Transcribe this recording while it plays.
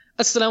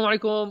Assalamu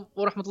alaikum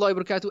wa rahmatullahi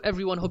wa barakatuh.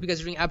 Everyone, hope you guys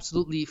are doing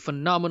absolutely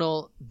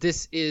phenomenal.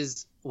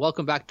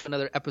 Welcome back to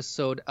another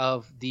episode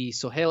of the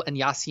Sohail and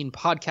Yasin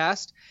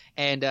podcast.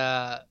 And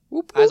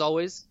as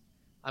always,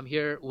 I'm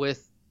here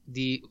with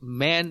the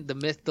man, the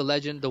myth, the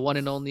legend, the one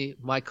and only,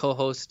 my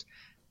co-host,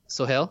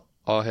 Sohail.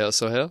 All hail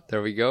Sohail.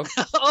 There we go.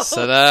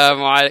 Salam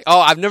alaikum. Oh,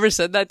 I've never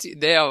said that to you.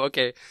 Damn,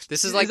 okay.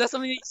 Is that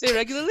something you say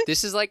regularly?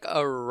 This is like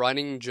a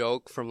running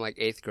joke from like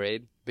 8th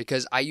grade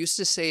because I used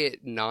to say it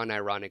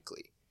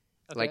non-ironically.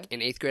 Okay. Like in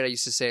 8th grade, I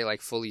used to say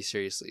like fully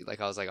seriously.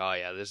 Like I was like, oh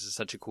yeah, this is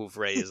such a cool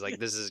phrase. Like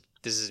this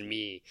is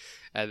me.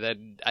 And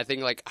then I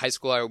think like high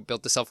school, I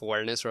built the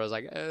self-awareness where I was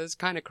like, it's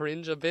kind of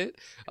cringe a bit.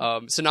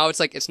 So now it's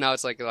like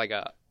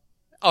a,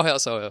 oh hell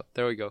Sohail.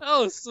 There we go.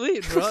 Oh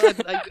sweet, bro.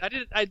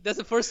 That's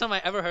the first time I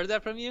ever heard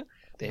that from you.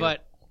 Damn.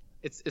 But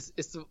it's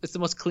the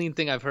most clean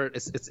thing I've heard.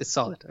 It's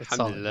solid.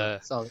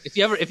 It's solid. If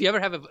you ever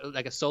have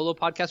a solo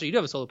podcast, or you do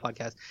have a solo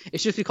podcast,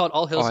 it should be called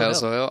All Hail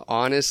Sohail.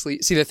 Honestly,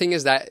 see the thing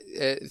is that.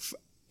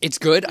 It's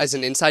good as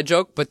an inside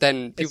joke, but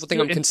then people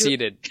think I'm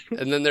conceited,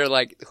 and then they're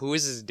like, "Who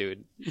is this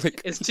dude?"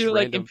 Like, it's too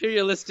like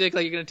imperialistic.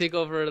 Like you're gonna take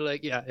over.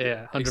 Like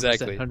yeah, 100%,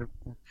 exactly. 100%.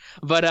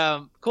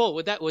 But cool.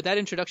 With that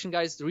introduction,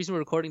 guys, the reason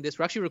we're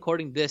actually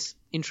recording this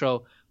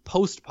intro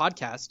post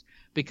podcast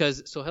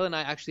because Sohail and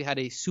I actually had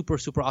a super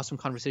awesome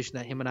conversation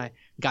that him and I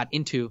got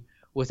into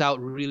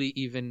without really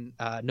even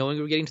knowing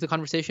we were getting to the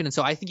conversation. And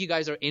so I think you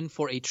guys are in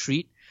for a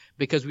treat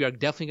because we are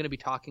definitely going to be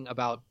talking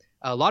about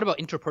a lot about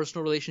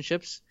interpersonal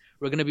relationships.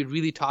 We're going to be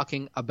really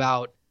talking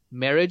about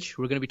marriage.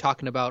 We're going to be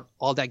talking about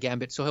all that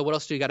gambit. So what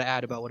else do you got to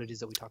add about what it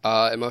is that we talk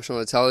about? Emotional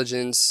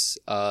intelligence,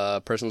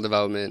 personal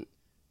development,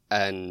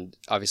 and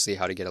obviously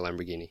how to get a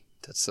Lamborghini.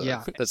 That's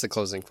the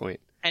closing point.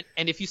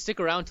 And if you stick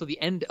around till the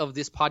end of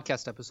this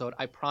podcast episode,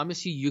 I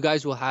promise you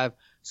guys will have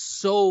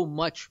so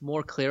much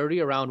more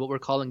clarity around what we're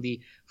calling the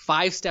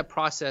 5-step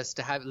process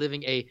to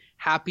living a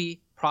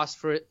happy,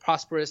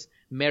 prosperous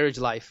marriage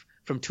life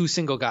from two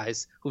single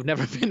guys who've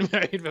never been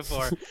married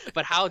before,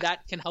 but how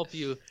that can help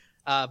you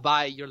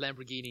buy your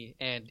Lamborghini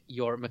and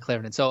your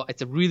McLaren. And so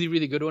it's a really,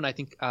 really good one. I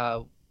think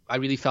I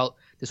really felt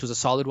this was a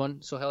solid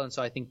one, Sohail, and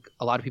so I think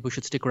a lot of people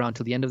should stick around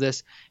till the end of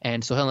this.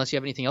 And Sohail, unless you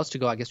have anything else to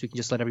go, I guess we can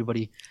just let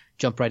everybody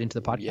jump right into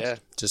the podcast. Yeah,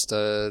 just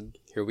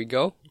here we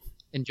go.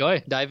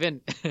 Enjoy, dive in.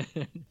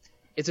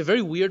 It's a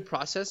very weird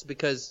process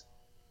because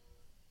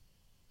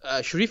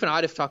Sharif and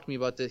Arif talked to me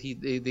about this.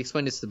 They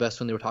explained this the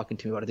best when they were talking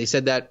to me about it. They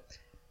said that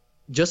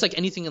just like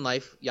anything in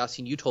life,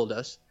 Yasin, you told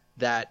us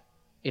that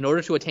in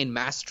order to attain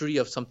mastery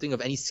of something, of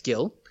any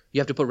skill,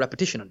 you have to put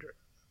repetition under it.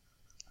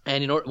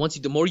 And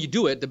the more you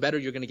do it, the better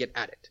you're going to get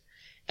at it.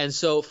 And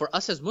so for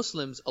us as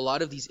Muslims, a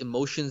lot of these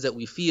emotions that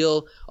we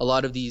feel, a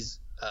lot of these,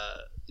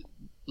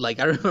 like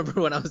I remember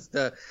when I was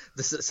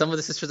some of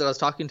the sisters that I was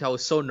talking to, I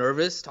was so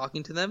nervous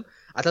talking to them.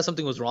 I thought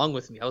something was wrong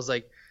with me. I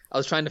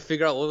was trying to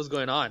figure out what was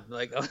going on.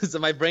 Like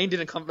my brain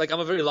didn't come. Like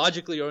I'm a very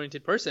logically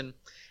oriented person,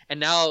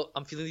 and now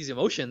I'm feeling these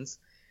emotions.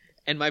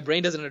 And my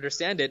brain doesn't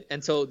understand it.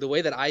 And so the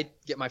way that I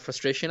get my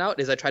frustration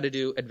out is I try to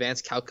do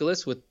advanced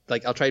calculus with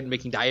I'll try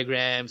making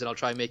diagrams and I'll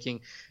try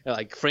making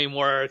like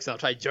frameworks and I'll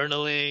try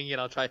journaling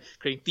and I'll try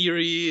creating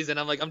theories. And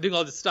I'm doing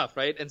all this stuff,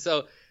 right? And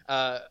so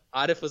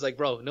Arif was like,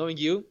 bro, knowing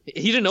you,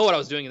 he didn't know what I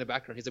was doing in the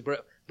background. He's like, bro,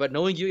 but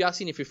knowing you,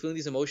 Yasin, if you're feeling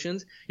these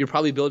emotions, you're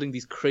probably building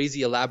these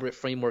crazy elaborate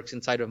frameworks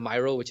inside of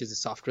Miro, which is the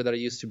software that I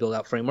use to build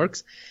out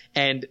frameworks.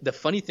 And the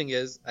funny thing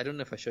is, I don't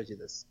know if I showed you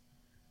this,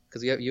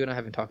 because you and I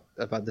haven't talked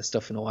about this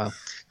stuff in a while.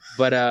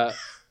 But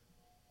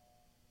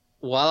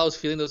while I was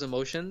feeling those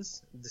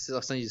emotions,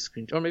 I'll send you the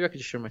screen. Or maybe I could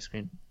just share my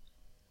screen.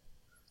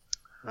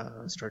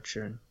 Start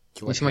sharing.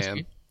 Can you see my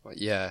screen?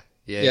 Yeah.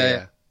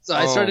 So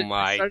I started.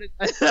 God!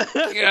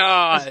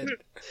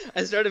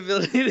 I started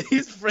building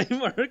these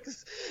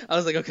frameworks. I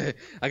was like, okay,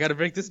 I got to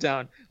break this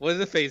down. What are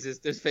the phases?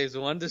 There's phase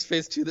 1, there's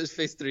phase 2, there's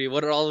phase 3.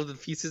 What are all of the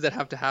pieces that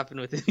have to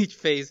happen within each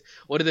phase?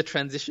 What are the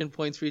transition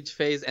points for each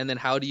phase? And then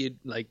how do you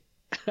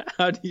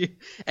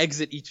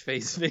exit each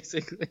phase,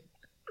 basically?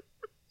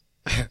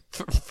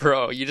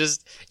 Bro,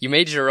 you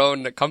made your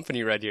own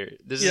company right here.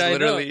 This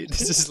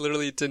is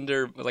literally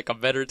Tinder, like a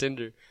better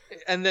Tinder.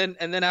 And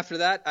then after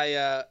that,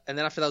 I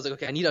was like,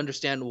 okay, I need to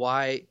understand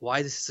why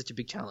this is such a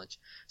big challenge.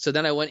 So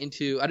then I went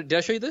into. Did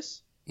I show you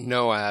this?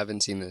 No, I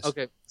haven't seen this.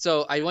 Okay,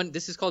 so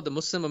this is called the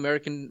Muslim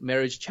American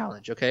Marriage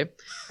Challenge, okay?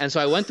 And so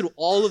I went through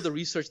all of the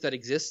research that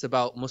exists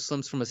about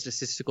Muslims from a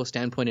statistical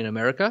standpoint in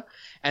America.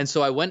 And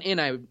so I went in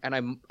I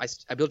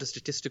built a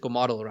statistical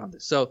model around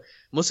this. So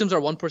Muslims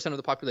are 1% of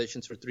the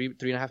population, so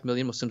 3.5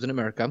 million Muslims in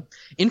America.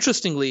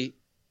 Interestingly,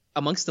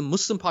 amongst the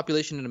Muslim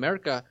population in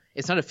America,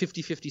 it's not a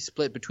 50-50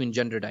 split between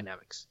gender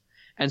dynamics.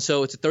 And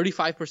so it's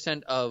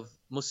 35% of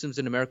Muslims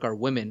in America are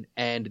women,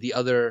 and the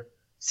other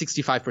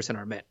 65%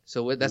 are men.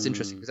 So that's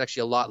interesting. There's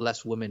actually a lot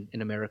less women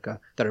in America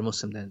that are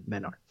Muslim than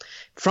men are.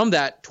 From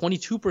that,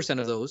 22%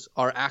 of those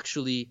are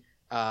actually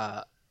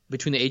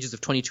between the ages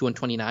of 22 and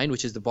 29,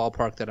 which is the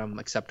ballpark that I'm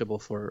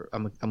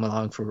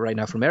allowing for right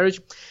now for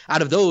marriage.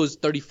 Out of those,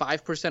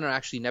 35% are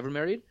actually never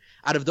married.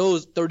 Out of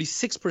those,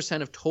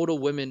 36% of total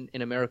women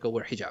in America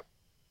wear hijab.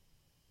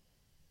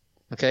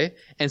 Okay,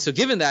 and so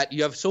given that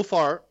you have so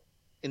far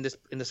in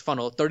this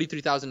funnel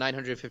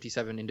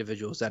 33,957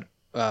 individuals that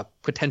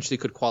potentially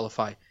could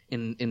qualify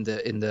in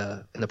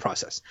the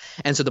process,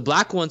 and so the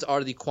black ones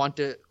are the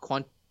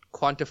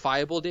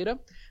quantifiable data,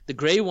 the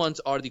gray ones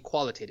are the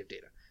qualitative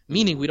data,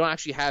 meaning we don't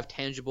actually have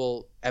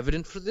tangible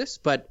evidence for this,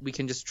 but we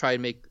can just try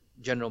and make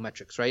general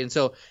metrics, right? And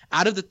so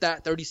out of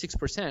that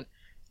 36%,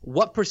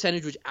 what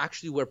percentage would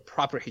actually wear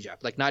proper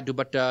hijab, like not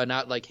dupatta,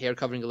 not like hair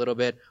covering a little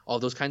bit, all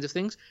those kinds of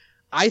things?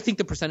 I think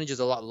the percentage is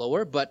a lot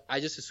lower, but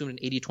I just assumed an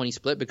 80-20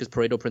 split because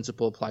Pareto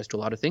principle applies to a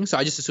lot of things. So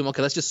I just assume,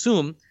 okay, let's just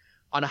assume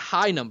on a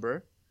high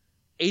number,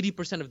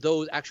 80% of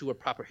those actually wear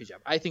proper hijab.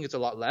 I think it's a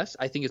lot less.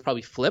 I think it's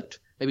probably flipped.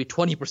 Maybe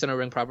 20% are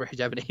wearing proper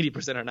hijab and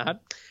 80% are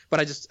not. But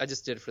I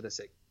just did it for the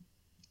sake.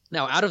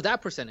 Now, out of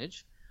that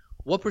percentage,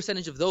 what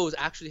percentage of those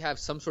actually have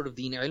some sort of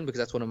deen ilm? Because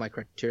that's one of my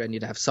criteria. I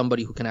need to have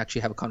somebody who can actually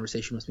have a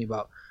conversation with me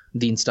about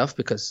deen stuff,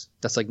 because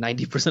that's like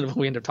 90% of what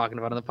we end up talking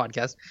about on the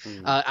podcast.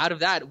 Out of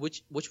that,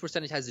 which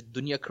percentage has a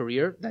dunya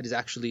career that is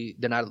actually,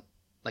 they're not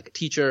like a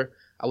teacher.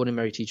 I wouldn't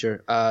marry a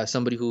teacher.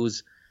 Somebody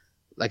who's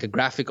like a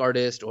graphic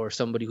artist, or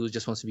somebody who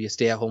just wants to be a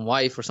stay-at-home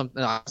wife, or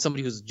something.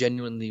 Somebody who's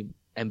genuinely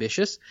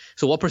ambitious.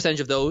 So what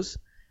percentage of those?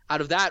 Out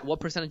of that, what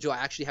percentage do I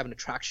actually have an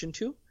attraction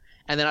to?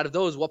 And then out of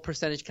those, what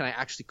percentage can I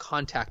actually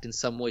contact in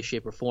some way,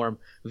 shape, or form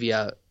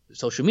via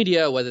social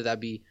media, whether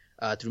that be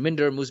through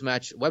Minder,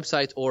 Muzmatch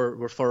websites, or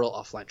referral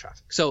offline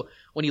traffic? So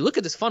when you look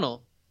at this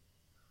funnel,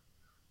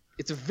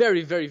 it's a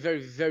very, very, very,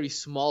 very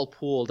small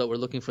pool that we're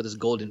looking for this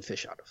golden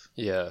fish out of.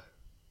 Yeah.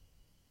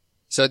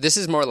 So this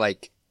is more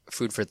like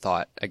food for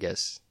thought, I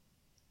guess.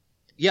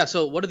 Yeah.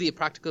 So what are the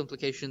practical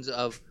implications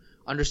of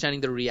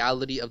understanding the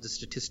reality of the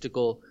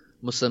statistical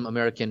Muslim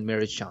American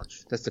marriage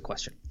challenge? That's the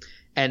question.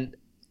 And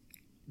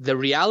the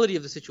reality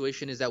of the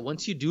situation is that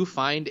once you do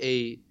find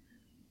a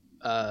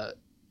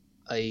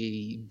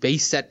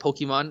base set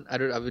Pokemon,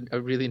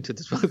 I'm really into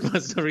this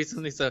Pokemon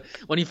recently. So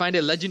when you find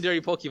a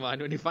legendary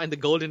Pokemon, when you find the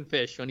golden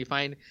fish, when you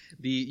find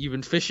you've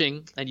been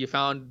fishing and you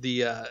found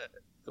the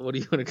what do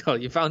you want to call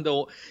it?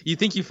 You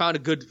think you found a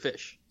good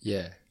fish.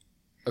 Yeah.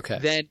 Okay.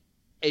 Then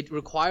it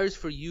requires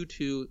for you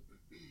to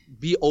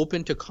be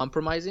open to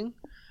compromising,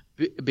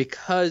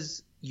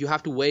 because you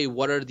have to weigh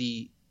what are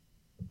the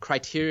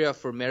criteria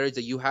for marriage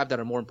that you have that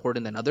are more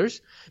important than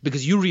others,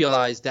 because you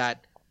realize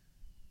that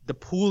the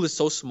pool is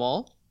so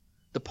small,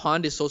 the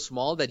pond is so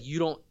small, that you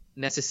don't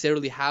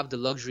necessarily have the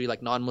luxury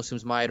like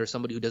non-Muslims might, or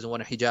somebody who doesn't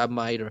want a hijab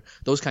might, or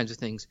those kinds of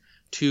things,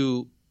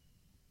 to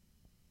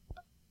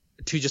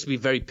just be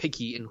very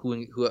picky in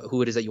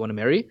who it is that you want to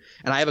marry.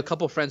 And I have a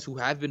couple of friends who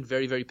have been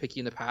very, very picky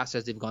in the past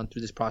as they've gone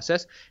through this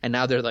process, and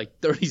now they're like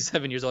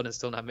 37 years old and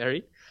still not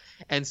married.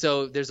 And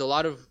so there's a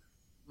lot of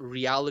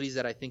realities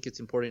that I think it's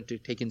important to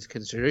take into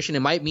consideration.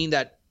 It might mean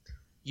that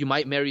you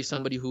might marry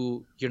somebody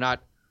who you're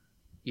not,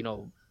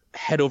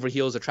 head over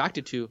heels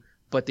attracted to,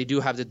 but they do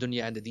have the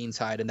dunya and the deen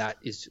side, and that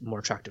is more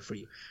attractive for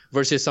you.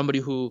 Versus somebody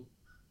who,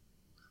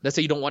 let's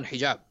say you don't want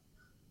hijab.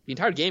 The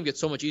entire game gets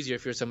so much easier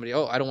if you're somebody,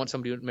 I don't want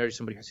somebody to marry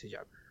somebody who has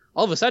hijab.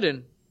 All of a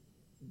sudden,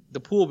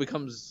 the pool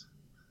becomes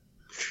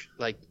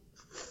like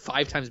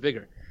 5 times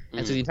bigger.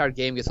 And so the entire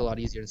game gets a lot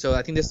easier. And so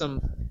I think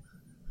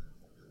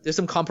there's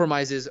some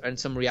compromises and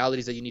some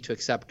realities that you need to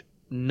accept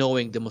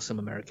knowing the Muslim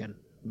American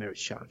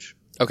marriage challenge.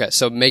 Okay,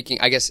 so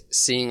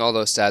seeing all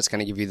those stats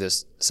kind of give you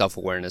this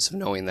self-awareness of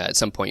knowing that at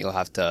some point you'll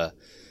have to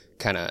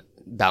kind of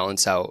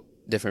balance out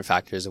different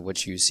factors of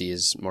which you see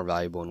is more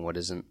valuable and what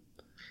isn't.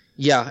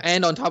 Yeah,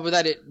 and on top of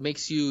that, it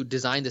makes you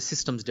design the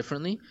systems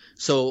differently.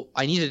 So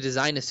I need to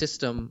design a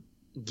system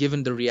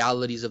given the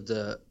realities of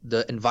the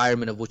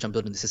environment of which I'm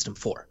building the system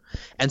for.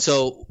 And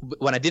so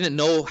when I didn't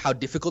know how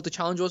difficult the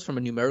challenge was from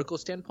a numerical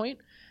standpoint,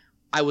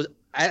 I was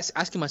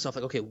asking myself,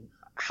 like, okay,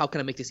 how can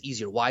I make this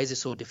easier? Why is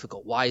this so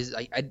difficult? Why is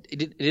it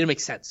didn't make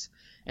sense.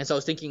 And so I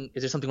was thinking,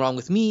 is there something wrong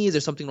with me? Is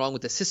there something wrong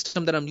with the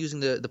system that I'm using,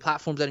 the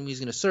platforms that I'm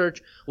using to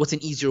search? What's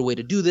an easier way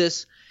to do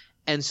this?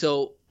 And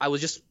so I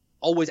was just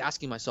always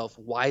asking myself,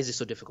 why is this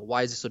so difficult?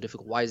 Why is this so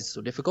difficult? Why is this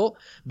so difficult?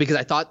 Because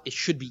I thought it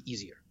should be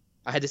easier.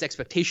 I had this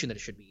expectation that it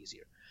should be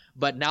easier.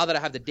 But now that I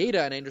have the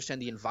data and I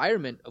understand the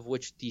environment of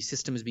which the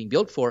system is being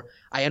built for,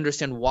 I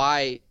understand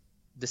why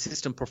the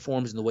system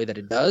performs in the way that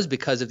it does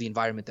because of the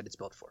environment that it's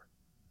built for.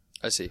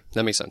 I see.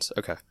 That makes sense.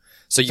 Okay.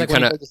 So you like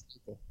kind of...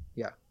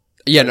 Yeah.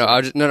 Yeah, no, I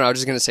was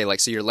just going to say, like,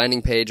 so your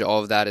landing page,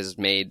 all of that is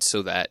made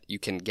so that you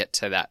can get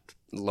to that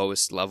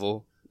lowest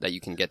level that you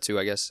can get to,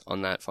 I guess,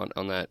 on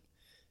that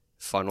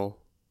funnel.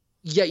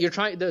 Yeah, you're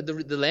trying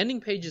the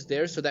landing page is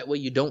there so that way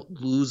you don't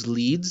lose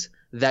leads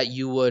that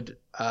you would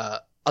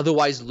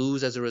otherwise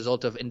lose as a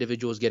result of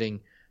individuals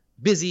getting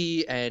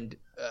busy, and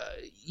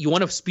you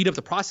want to speed up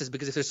the process,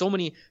 because if there's so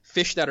many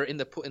fish that are in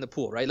the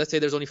pool, right? Let's say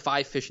there's only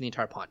 5 fish in the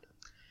entire pond,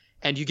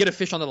 and you get a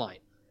fish on the line,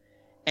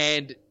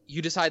 and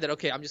you decide that,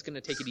 okay, I'm just going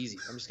to take it easy.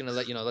 I'm just going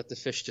to let the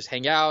fish just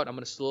hang out. I'm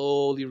going to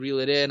slowly reel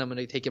it in. I'm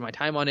going to take my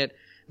time on it.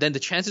 Then the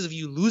chances of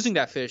you losing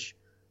that fish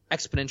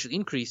exponentially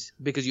increase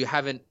because you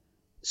haven't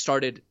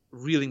started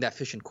reeling that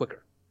fish in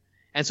quicker.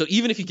 And so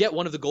even if you get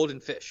one of the golden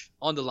fish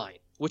on the line,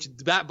 which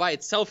that by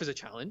itself is a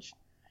challenge,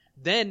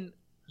 then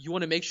you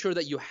want to make sure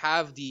that you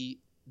have the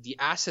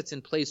assets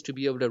in place to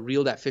be able to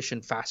reel that fish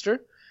in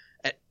faster.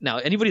 Now,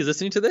 anybody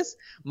listening to this,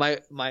 my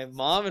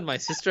mom and my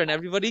sister and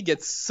everybody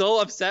gets so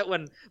upset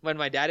when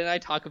my dad and I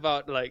talk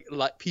about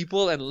like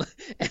people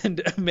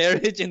and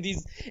marriage in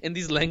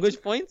these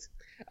language points.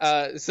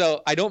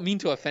 So I don't mean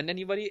to offend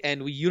anybody,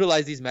 and we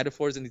utilize these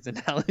metaphors and these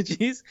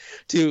analogies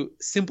to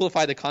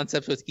simplify the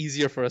concept so it's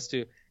easier for us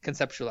to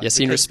conceptualize.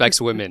 Yassine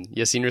respects women.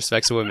 Yassine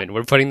respects women.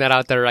 We're putting that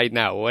out there right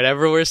now.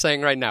 Whatever we're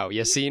saying right now,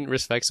 Yassine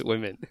respects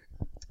women.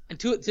 And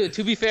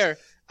to be fair,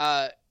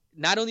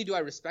 not only do I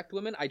respect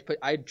women,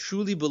 I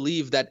truly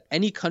believe that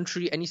any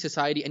country, any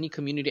society, any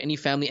community, any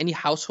family, any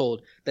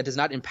household that does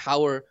not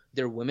empower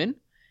their women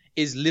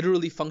is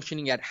literally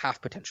functioning at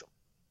half potential.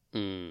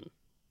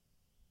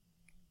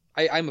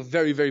 I'm a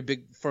very, very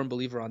big, firm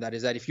believer on that,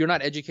 is that if you're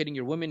not educating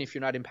your women, if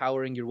you're not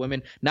empowering your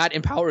women, not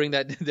empowering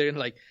that they're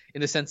like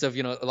in the sense of,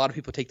 a lot of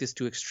people take this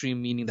to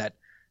extreme, meaning that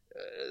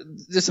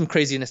there's some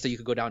craziness that you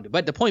could go down to.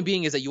 But the point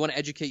being is that you want to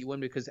educate your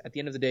women, because at the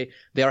end of the day,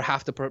 they are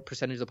half the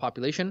percentage of the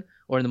population,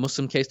 or in the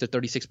Muslim case, they're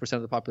 36%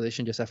 of the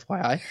population, just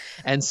FYI.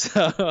 And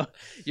so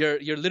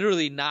you're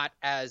literally not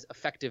as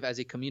effective as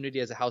a community,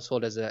 as a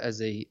household, as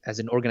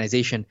an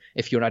organization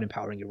if you're not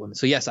empowering your women.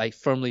 So yes, I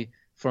firmly,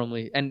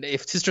 and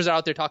if sisters are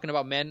out there talking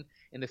about men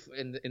in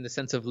the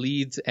sense of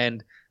leads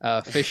and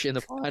fish in the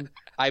pond,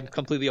 I'm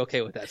completely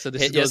okay with that. So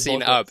this hit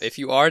Yassine up. If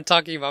you are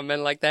talking about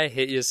men like that,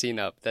 hit Yassine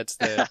up. That's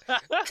the.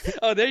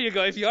 Oh, there you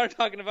go. If you are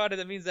talking about it,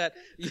 that means that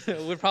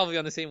we're probably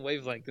on the same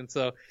wavelength, and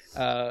so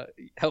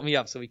help me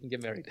up so we can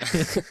get married.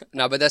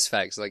 No, but that's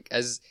facts. Like,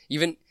 as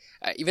even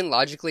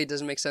logically, it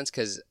doesn't make sense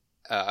because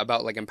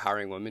about like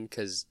empowering women,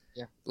 because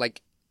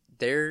like.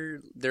 They're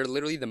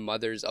literally the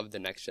mothers of the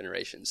next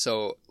generation.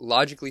 So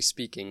logically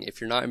speaking, if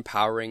you're not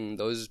empowering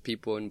those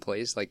people in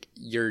place, like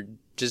you're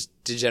just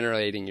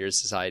degenerating your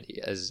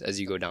society as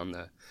you go down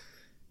the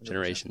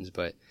generations. 100%.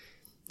 But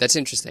that's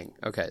interesting.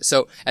 Okay.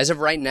 So as of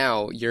right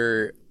now,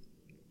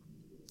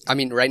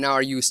 right now,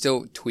 are you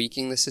still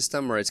tweaking the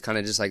system, or it's kind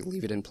of just like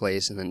leave it in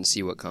place and then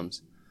see what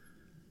comes?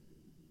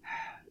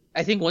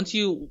 I think once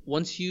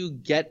you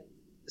get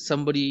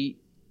somebody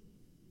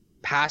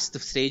past the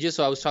stages.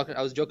 So I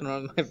was joking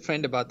around with my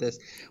friend about this,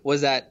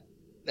 was that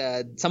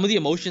some of the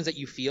emotions that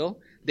you feel,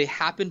 they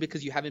happen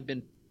because you haven't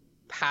been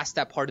past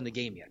that part in the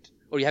game yet,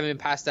 or you haven't been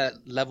past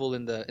that level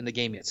in the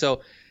game yet.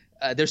 So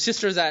there's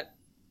sisters that,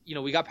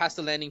 we got past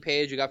the landing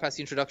page, we got past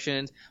the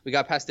introductions, we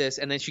got past this,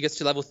 and then she gets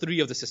to level 3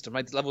 of the system,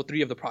 right? Level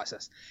 3 of the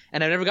process.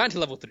 And I've never gotten to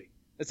level 3.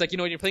 It's like,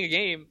 when you're playing a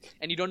game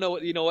and you don't know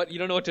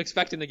what to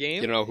expect in the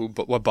game. You don't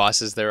know what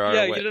bosses there are.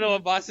 Yeah, you don't know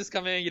what bosses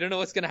come in. You don't know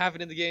what's going to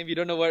happen in the game. You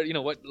don't know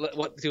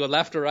what to a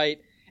left or right.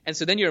 And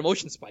so then your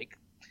emotions spike.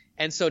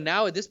 And so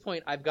now at this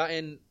point, I've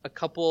gone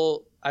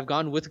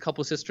with a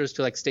couple sisters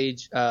to like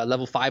stage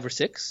level 5 or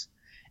 6.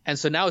 And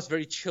so now it's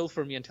very chill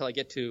for me until I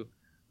get to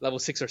level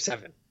 6 or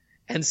 7.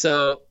 And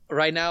so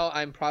right now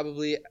I'm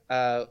probably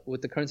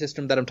with the current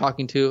system that I'm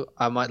talking to,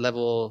 I'm at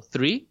level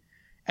 3.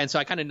 And so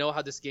I kind of know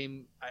how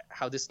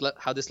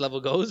this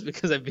level goes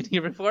because I've been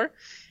here before.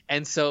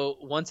 And so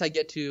once I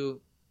get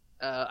to,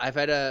 I've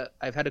had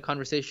a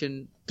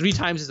conversation 3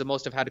 times is the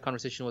most I've had a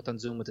conversation on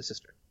Zoom with a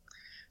sister.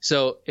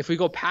 So if we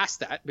go past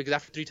that, because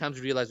after 3 times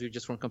we realized we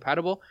just weren't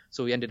compatible,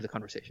 so we ended the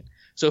conversation.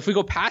 So if we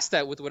go past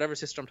that with whatever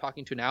sister I'm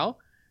talking to now,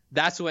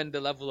 that's when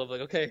the level of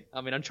like, okay,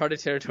 I'm in uncharted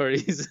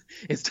territories.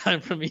 It's time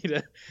for me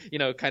to,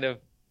 kind of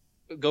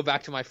go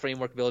back to my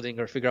framework building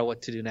or figure out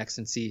what to do next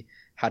and see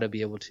how to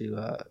be able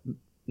to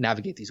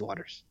navigate these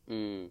waters.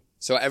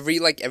 So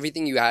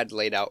everything you had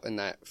laid out in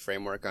that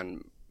framework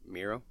on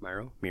Miro.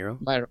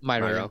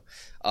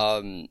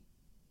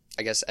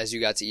 I guess as you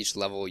got to each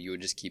level, you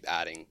would just keep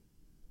adding.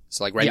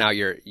 So like now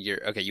you're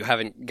okay. You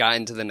haven't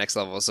gotten to the next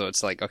level, so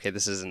it's like, okay,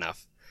 this is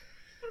enough.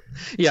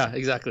 Yeah,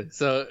 exactly.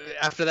 So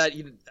after that,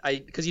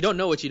 because you don't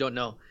know what you don't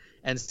know,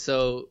 and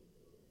so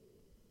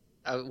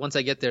once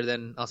I get there,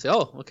 then I'll say,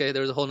 oh, okay,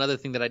 there's a whole other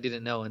thing that I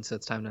didn't know, and so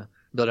it's time to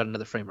build out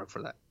another framework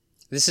for that.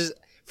 This is,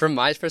 from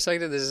my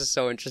perspective, this is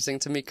so interesting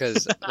to me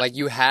because like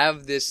you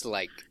have this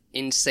like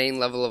insane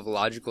level of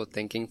logical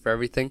thinking for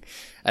everything,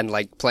 and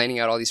like planning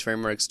out all these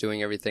frameworks,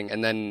 doing everything,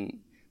 and then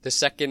the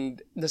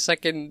second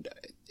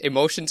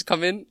emotions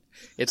come in,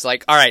 it's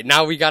like, all right,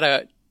 now we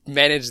gotta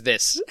manage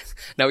this.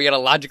 Now we gotta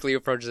logically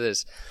approach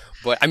this.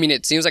 But I mean,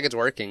 it seems like it's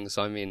working.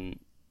 So I mean,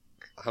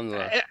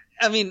 alhamdulillah.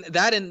 I mean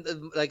that,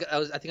 and like I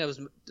was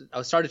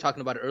started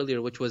talking about it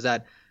earlier, which was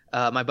that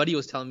my buddy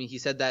was telling me. He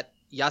said that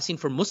Yassine,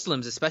 for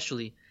Muslims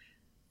especially,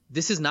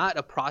 this is not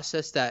a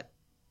process that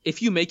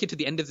if you make it to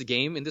the end of the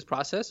game in this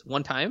process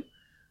one time,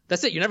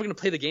 that's it. You're never going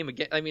to play the game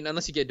again. I mean,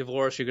 unless you get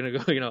divorced, you're going to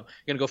go, you're going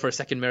to go for a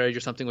second marriage or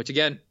something, which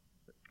again,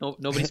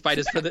 nobody's fight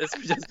us for this.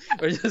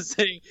 We're just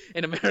saying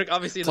in America,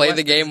 obviously. Play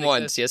the game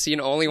once.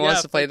 Yassine only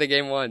wants to play the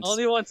game once.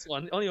 Only once.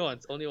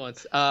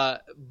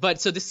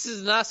 But so this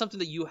is not something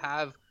that you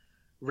have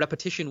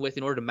repetition with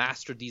in order to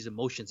master these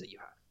emotions that you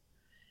have.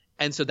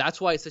 And so that's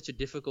why it's such a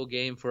difficult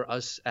game for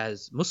us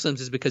as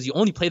Muslims, is because you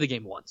only play the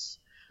game once.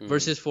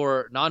 Versus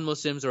for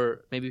non-Muslims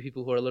or maybe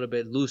people who are a little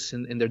bit loose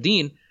in their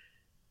deen,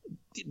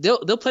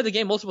 they'll play the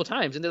game multiple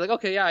times, and they're like,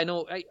 okay, yeah, I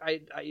know,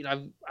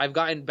 I've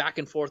gotten back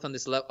and forth on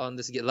this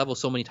level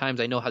so many times,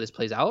 I know how this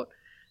plays out.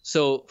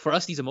 So for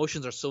us, these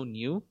emotions are so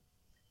new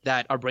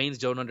that our brains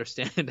don't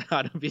understand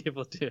how to be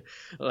able to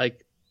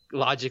like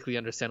logically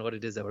understand what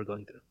it is that we're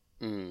going through.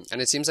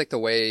 And it seems like the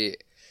way,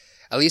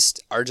 at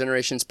least our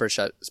generation's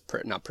perception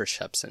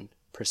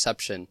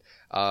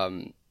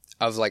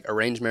of like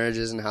arranged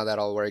marriages and how that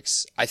all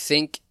works. I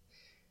think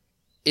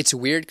it's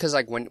weird because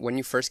like when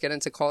you first get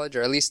into college,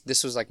 or at least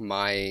this was like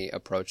my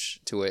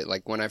approach to it.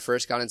 Like when I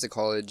first got into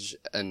college,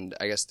 and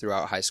I guess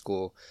throughout high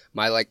school,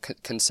 my like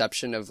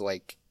conception of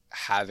like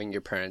having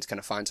your parents kind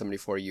of find somebody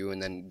for you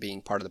and then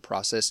being part of the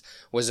process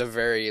was a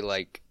very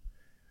like,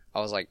 I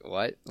was like,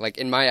 what? Like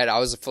in my head, I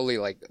was fully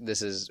like,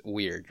 this is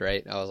weird,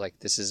 right? I was like,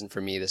 this isn't for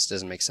me. This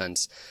doesn't make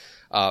sense.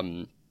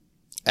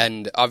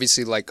 And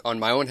obviously like on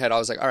my own head, I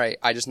was like, all right,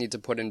 I just need to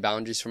put in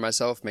boundaries for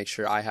myself, make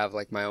sure I have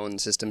like my own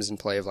systems in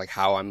play of like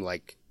how I'm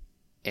like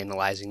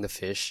analyzing the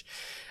fish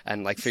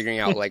and like figuring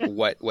out like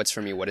what's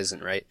for me, what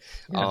isn't, right?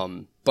 Yeah.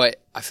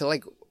 But I feel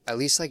like at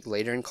least like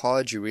later in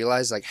college, you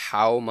realize like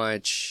how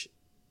much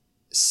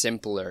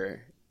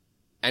simpler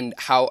and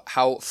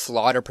how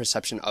flawed our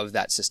perception of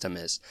that system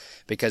is,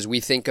 because we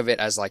think of it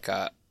as like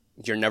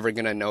you're never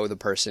going to know the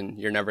person.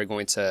 You're never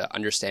going to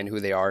understand who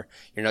they are.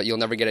 You'll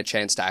never get a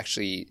chance to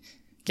actually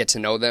get to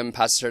know them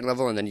past a certain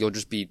level. And then you'll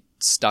just be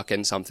stuck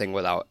in something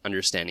without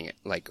understanding it,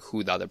 like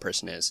who the other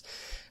person is.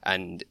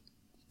 And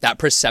that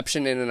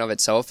perception in and of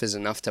itself is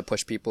enough to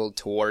push people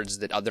towards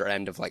the other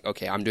end of like,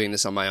 okay, I'm doing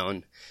this on my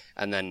own.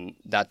 And then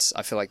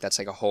I feel like that's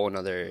like a whole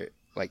another,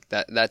 like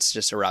that's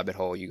just a rabbit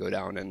hole you go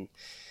down. And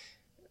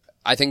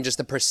I think just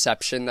the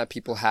perception that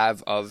people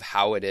have of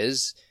how it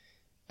is,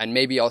 and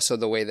maybe also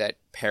the way that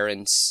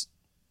parents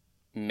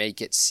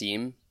make it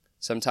seem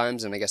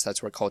sometimes. And I guess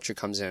that's where culture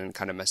comes in and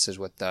kind of messes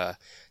with the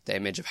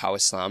image of how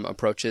Islam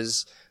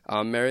approaches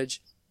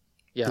marriage.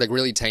 Yeah. Like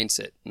really taints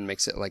it and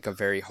makes it like a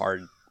very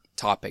hard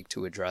topic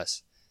to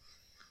address.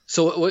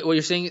 So what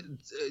you're saying,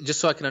 just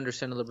so I can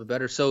understand a little bit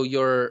better. So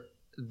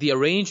the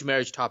arranged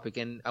marriage topic,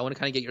 and I want to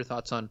kind of get your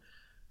thoughts on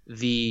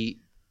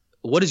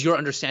what is your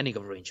understanding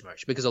of arranged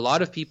marriage? Because a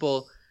lot of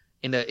people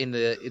in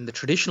the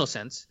traditional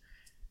sense,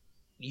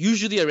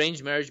 usually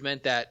arranged marriage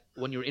meant that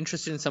when you're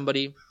interested in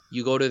somebody,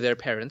 you go to their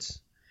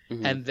parents,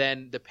 mm-hmm. and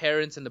then the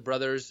parents and the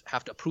brothers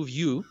have to approve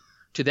you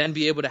to then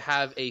be able to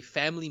have a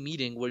family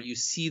meeting where you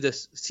see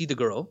the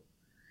girl,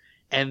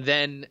 and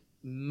then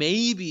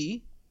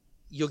maybe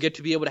you'll get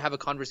to be able to have a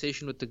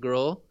conversation with the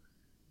girl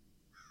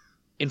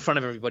in front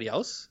of everybody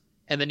else,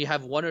 and then you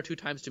have one or two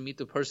times to meet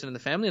the person in the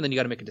family, and then you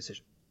got to make a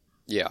decision.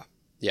 Yeah.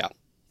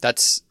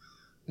 That's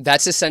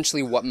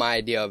essentially what my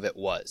idea of it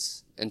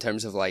was in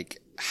terms of like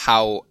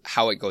how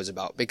it goes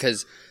about,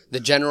 because the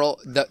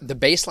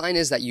baseline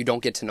is that you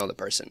don't get to know the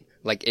person.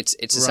 Like it's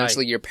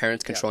essentially your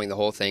parents controlling the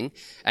whole thing,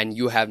 and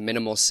you have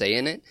minimal say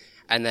in it.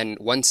 And then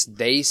once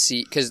they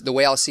see, because the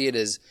way I'll see it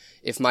is,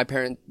 if my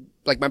parents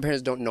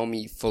don't know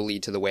me fully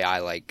to the way I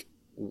like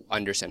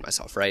understand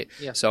myself, right?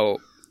 Yeah.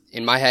 So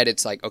in my head,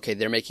 it's like, okay,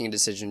 they're making a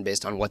decision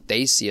based on what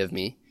they see of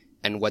me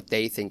and what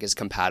they think is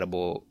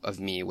compatible of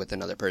me with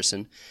another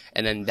person.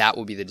 And then that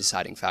will be the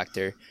deciding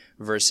factor,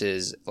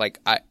 versus like,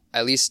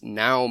 at least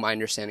now my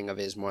understanding of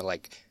it is more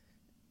like,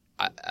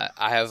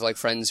 I have like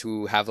friends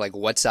who have like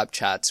WhatsApp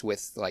chats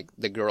with like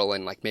the girl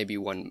and like maybe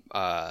one,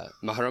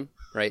 mahram,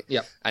 right?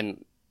 Yeah.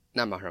 And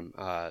not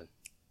mahram,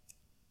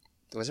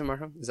 was it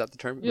mahram? Is that the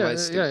term? Yeah.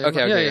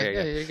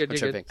 Okay. I'm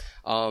tripping.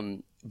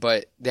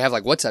 But they have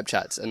like WhatsApp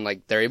chats, and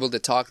like they're able to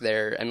talk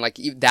there, and like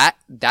that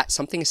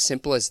something as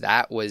simple as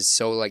that was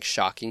so like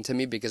shocking to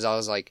me, because I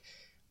was like,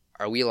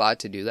 are we allowed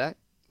to do that?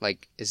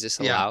 Like, is this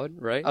allowed? Yeah.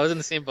 Right? I was in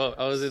the same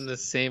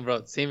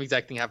boat. Same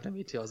exact thing happened to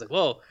me too. I was like,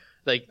 whoa,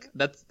 like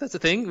that's a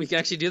thing. We can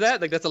actually do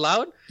that. Like that's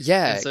allowed.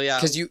 Yeah. And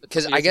so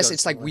because I guess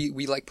it's like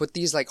we like put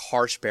these like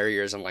harsh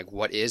barriers on like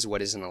what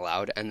isn't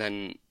allowed, and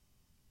then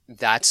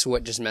that's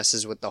what just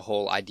messes with the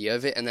whole idea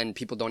of it, and then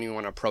people don't even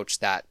want to approach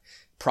that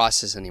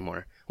process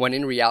anymore, when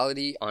in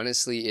reality,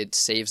 honestly, it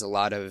saves a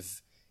lot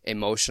of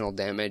emotional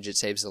damage. It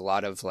saves a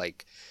lot of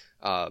like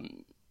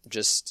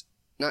just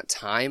not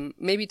time,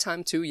 maybe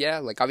time too, yeah,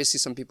 like obviously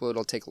some people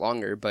it'll take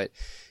longer, but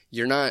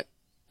you're not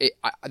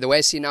the way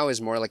I see it now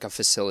is more like a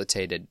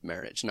facilitated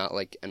marriage, not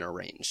like an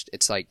arranged.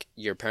 It's like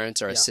your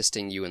parents are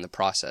assisting you in the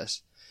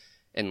process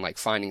and like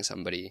finding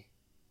somebody.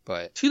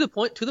 But to the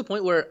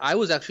point where I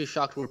was actually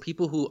shocked, where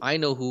people who I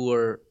know who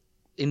were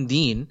in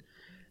Deen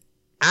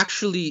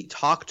actually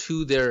talk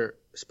to their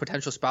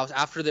potential spouse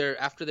after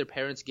their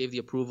parents gave the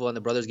approval and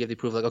the brothers gave the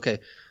approval, like, okay,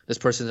 this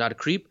person's not a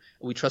creep,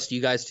 we trust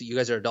you guys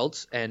are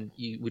adults, and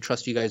we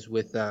trust you guys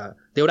with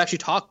they would actually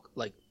talk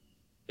like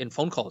in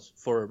phone calls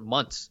for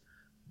months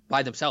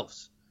by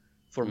themselves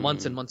for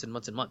months and months and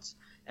months and months.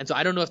 And so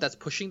I don't know if that's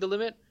pushing the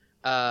limit,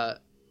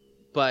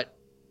 but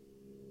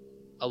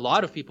a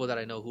lot of people that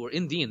I know who are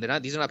in Deen,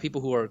 these are not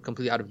people who are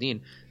completely out of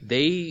Deen.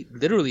 They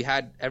literally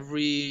had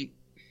every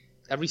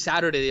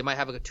Saturday they might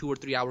have like a 2 or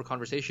 3 hour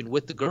conversation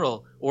with the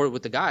girl or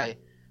with the guy,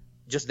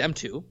 just them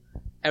two,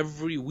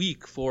 every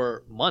week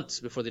for months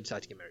before they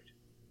decide to get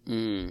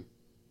married.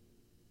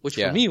 Which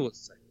Yeah. for me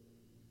was like,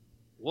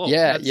 whoa.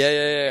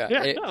 Yeah.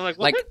 I'm like,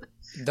 what? Like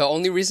the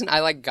only reason I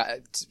like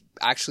got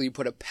actually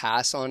put a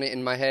pass on it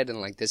in my head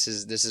and like this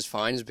is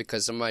fine is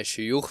because some of my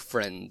shuyukh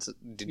friends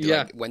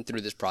went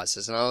through this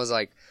process, and I was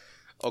like,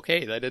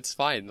 okay, then it's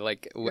fine.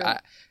 Like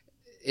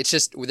it's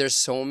just there's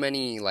so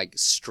many like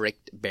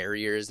strict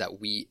barriers that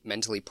we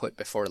mentally put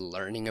before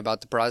learning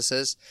about the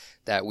process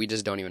that we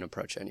just don't even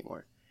approach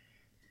anymore.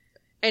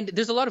 And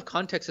there's a lot of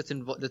context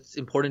that's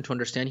important to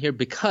understand here,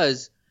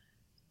 because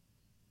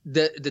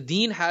the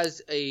deen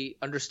has a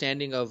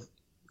understanding of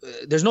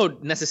there's no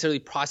necessarily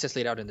process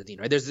laid out in the deen,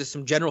 right? There's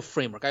some general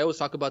framework. I always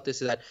talk about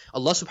this, is that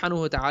Allah subhanahu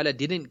wa ta'ala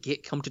didn't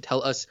come to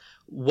tell us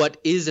what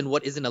is and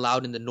what isn't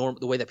allowed in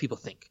the way that people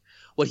think.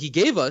 What he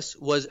gave us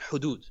was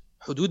hudud.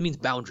 Hudud means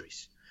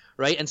boundaries,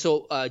 right? And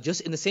so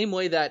just in the same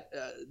way that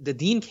the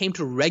deen came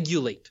to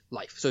regulate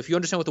life. So if you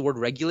understand what the word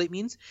regulate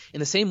means, in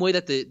the same way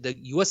that the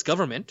US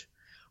government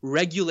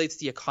regulates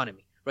the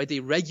economy, right? They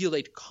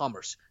regulate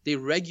commerce. They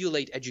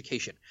regulate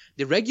education.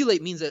 They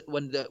regulate means that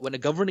when a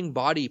governing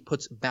body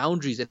puts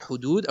boundaries and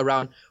hudud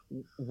around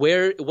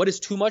what is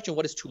too much and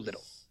what is too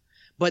little.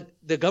 But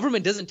the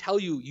government doesn't tell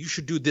you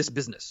should do this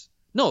business.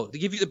 No, they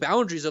give you the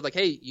boundaries of like,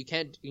 hey, you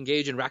can't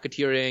engage in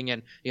racketeering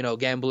and,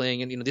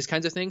 gambling and, these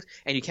kinds of things,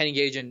 and you can't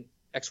engage in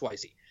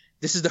XYZ.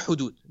 This is the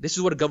hudud. This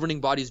is what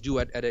governing bodies do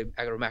at a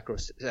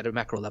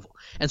macro level.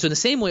 And so in the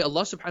same way,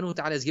 Allah subhanahu wa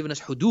ta'ala has given us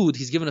hudud.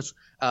 He's given us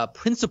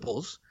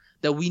principles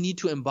that we need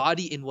to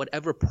embody in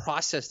whatever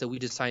process that we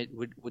design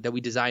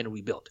or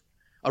we build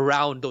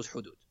around those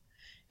hudud.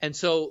 And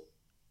so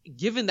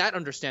given that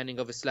understanding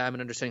of Islam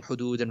and understanding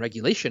hudud and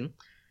regulation,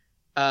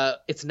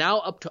 it's now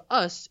up to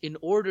us in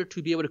order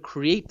to be able to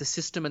create the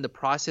system and the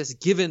process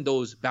given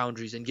those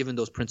boundaries and given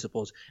those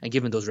principles and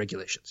given those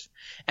regulations.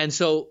 And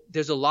so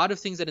there's a lot of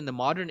things that in the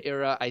modern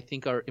era I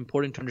think are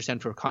important to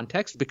understand for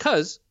context,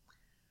 because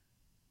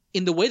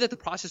in the way that the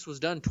process was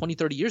done 20,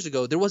 30 years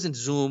ago, there wasn't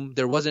Zoom,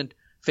 there wasn't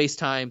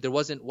FaceTime, there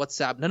wasn't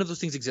WhatsApp, none of those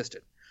things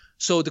existed.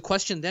 So the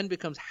question then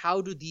becomes,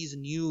 how do these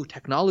new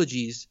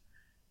technologies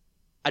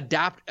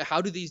adapt,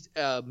 how do these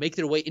make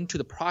their way into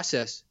the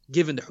process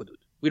given the hudud?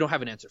 We don't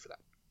have an answer for that,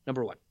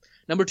 number one.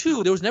 Number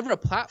two, there was never a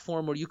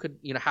platform where you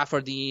could,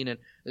 Hafardeen and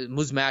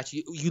Muzmatch.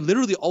 You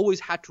literally always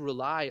had to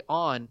rely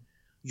on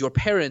your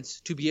parents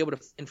to be able to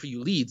find for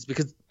you leads,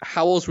 because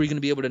how else were you going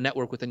to be able to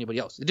network with anybody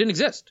else? It didn't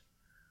exist.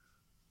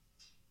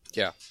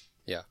 Yeah.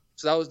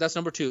 So that's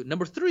number two.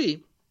 Number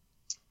three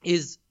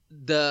is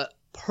the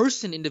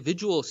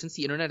individual, since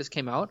the internet has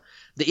came out,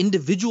 the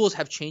individuals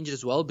have changed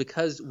as well,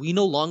 because we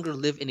no longer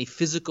live in a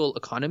physical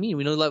economy.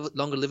 We no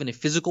longer live in a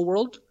physical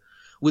world.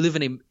 We live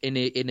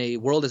in a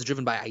world that's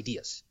driven by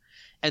ideas.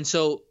 And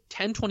so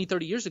 10, 20,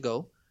 30 years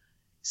ago,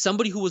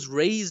 somebody who was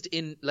raised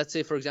in, let's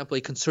say, for example,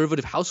 a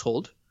conservative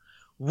household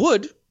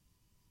would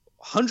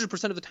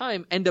 100% of the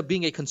time end up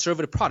being a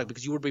conservative product,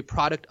 because you would be a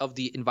product of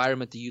the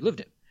environment that you lived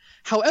in.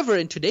 However,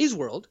 in today's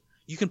world,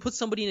 you can put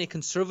somebody in a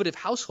conservative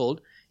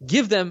household,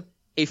 give them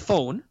a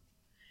phone,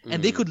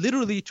 and they could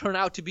literally turn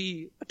out to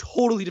be a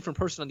totally different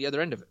person on the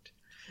other end of it.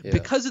 Yeah.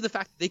 Because of the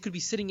fact that they could be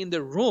sitting in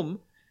their room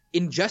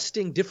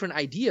ingesting different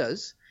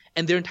ideas,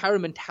 and their entire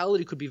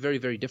mentality could be very,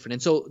 very different.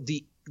 And so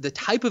the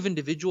type of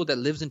individual that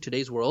lives in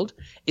today's world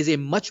is a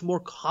much more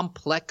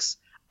complex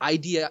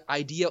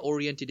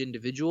idea-oriented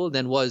individual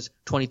than was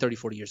 20, 30,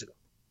 40 years ago.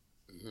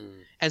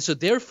 And so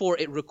therefore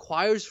it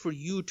requires for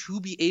you to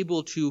be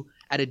able to,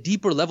 at a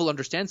deeper level,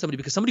 understand somebody,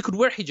 because somebody could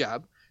wear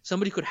hijab,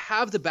 somebody could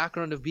have the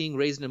background of being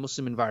raised in a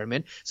Muslim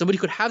environment, somebody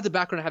could have the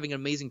background of having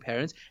amazing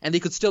parents, and they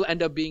could still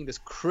end up being this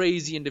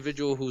crazy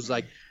individual who's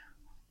like,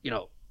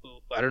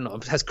 I don't know,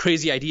 has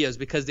crazy ideas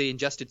because they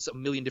ingested a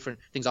million different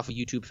things off of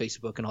YouTube,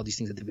 Facebook, and all these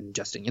things that they've been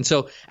ingesting. And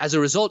so as a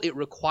result, it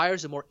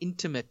requires a more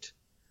intimate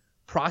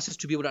process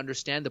to be able to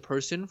understand the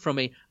person from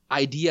a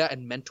idea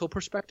and mental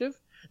perspective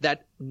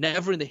that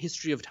never in the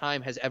history of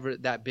time has ever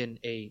that been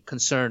a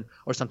concern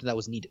or something that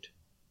was needed.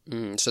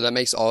 So that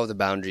makes all of the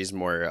boundaries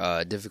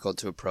more difficult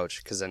to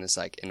approach, because then it's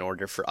like, in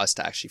order for us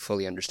to actually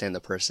fully understand the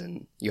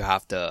person, you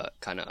have to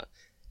kind of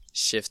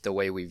shift the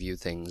way we view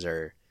things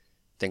or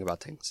think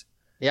about things.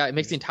 Yeah, it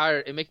makes the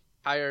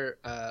entire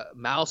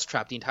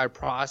mousetrap, the entire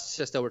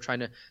process that we're trying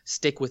to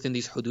stick within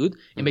these hudud,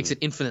 it makes it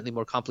infinitely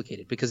more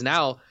complicated, because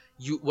now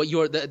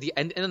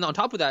and then on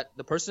top of that,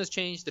 the person has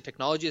changed, the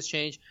technology has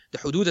changed, the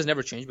hudud has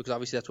never changed, because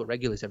obviously that's what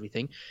regulates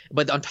everything.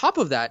 But on top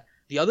of that,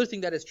 the other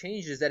thing that has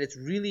changed is that it's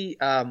really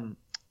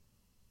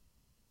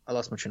I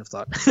lost my train of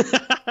thought.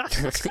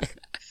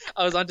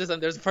 I was onto something.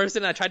 There's a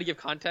person, and I tried to give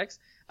context.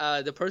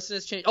 The person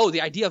has changed. Oh,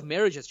 the idea of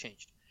marriage has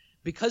changed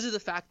because of the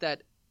fact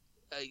that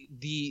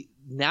the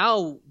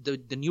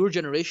newer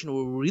generation,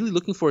 what we're really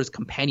looking for is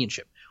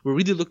companionship. We're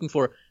really looking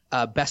for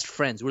best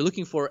friends. We're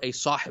looking for a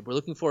sahib. We're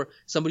looking for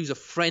somebody who's a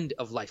friend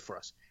of life for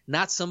us,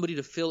 not somebody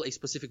to fill a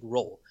specific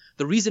role.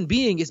 The reason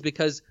being is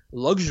because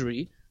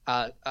luxury,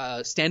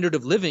 standard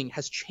of living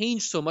has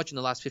changed so much in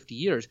the last 50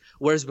 years,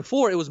 whereas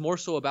before it was more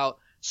so about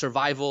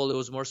survival. It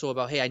was more so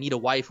about, hey, I need a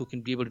wife who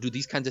can be able to do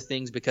these kinds of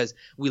things, because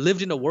we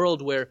lived in a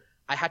world where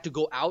I had to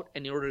go out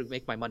and in order to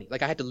make my money.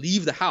 Like I had to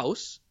leave the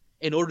house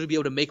in order to be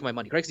able to make my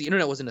money, right? Because the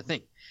internet wasn't a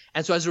thing.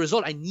 And so as a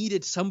result, I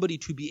needed somebody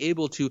to be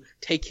able to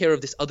take care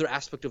of this other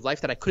aspect of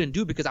life that I couldn't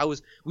do,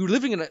 because we were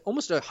living in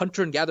almost a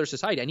hunter and gatherer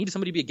society. I needed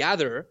somebody to be a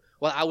gatherer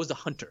while I was the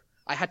hunter.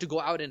 I had to go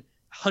out and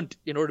hunt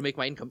in order to make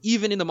my income.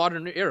 Even in the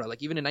modern era,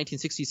 like even in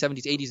 1960s,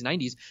 70s, 80s,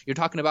 90s, you're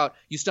talking about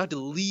you still had to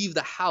leave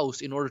the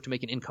house in order to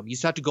make an income. You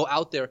still had to go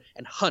out there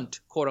and hunt,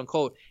 quote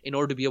unquote, in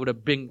order to be able to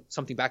bring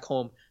something back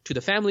home to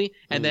the family.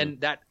 And then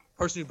that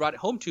person who brought it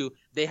home to,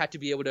 they had to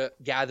be able to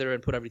gather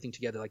and put everything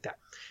together like that.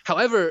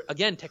 However,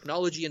 again,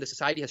 technology and the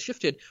society has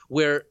shifted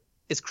where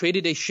it's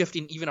created a shift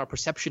in even our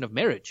perception of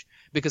marriage,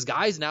 because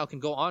guys now can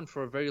go on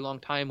for a very long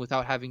time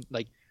without having,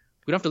 like,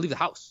 we don't have to leave the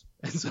house.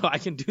 And so I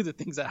can do the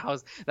things at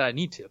house that I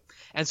need to.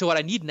 And so what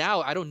I need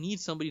now, I don't need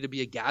somebody to be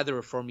a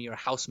gatherer for me or a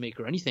housemaker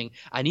or anything.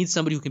 I need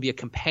somebody who can be a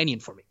companion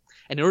for me.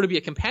 And in order to be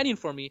a companion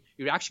for me,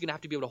 you're actually going to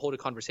have to be able to hold a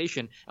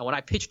conversation. And when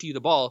I pitch to you the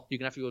ball, you're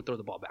going to have to be able to throw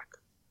the ball back.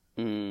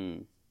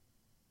 Mm.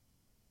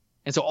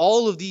 And so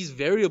all of these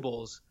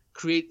variables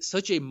create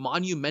such a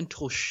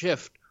monumental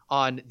shift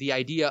on the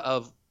idea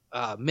of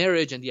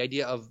marriage and the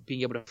idea of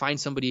being able to find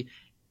somebody.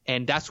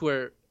 And that's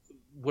where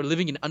we're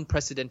living in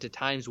unprecedented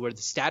times, where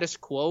the status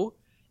quo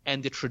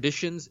and the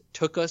traditions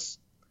took us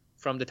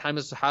from the time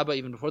of Sahaba,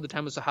 even before the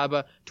time of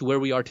Sahaba, to where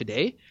we are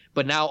today.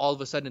 But now all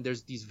of a sudden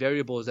there's these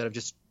variables that have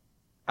just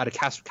at a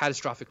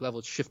catastrophic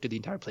level shifted the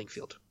entire playing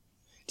field.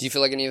 Do you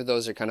feel like any of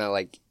those are kind of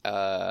like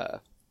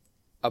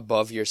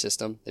above your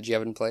system that you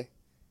have in play?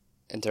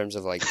 In terms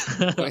of like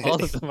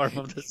all of them are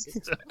above the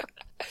system.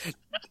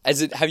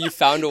 Have you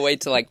found a way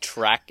to like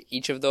track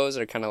each of those,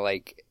 or kind of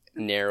like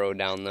narrow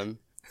down them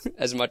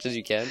as much as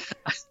you can?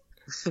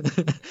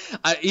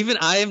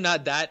 I am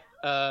not that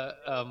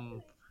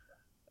I'm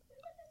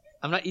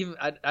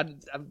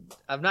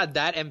not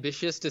that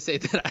ambitious to say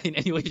that in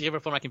any way, shape, or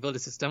form I can build a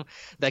system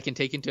that can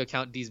take into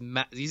account these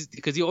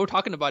because what we're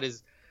talking about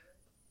is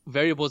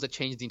variables that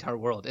change the entire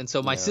world. And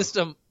so my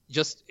system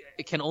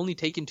it can only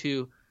take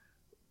into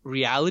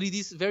reality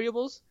these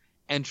variables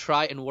and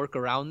try and work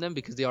around them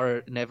because they are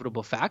an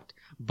inevitable fact.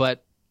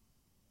 But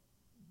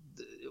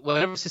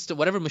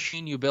whatever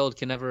machine you build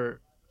can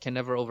never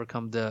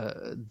overcome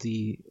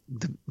the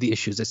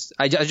issues.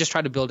 I just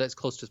try to build as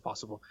close as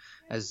possible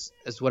as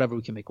whatever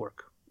we can make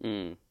work.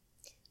 No,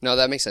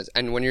 that makes sense.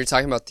 And when you're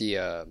talking about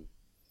the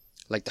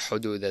like the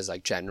hudud as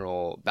like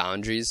general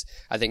boundaries,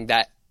 I think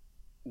that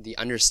the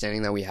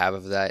understanding that we have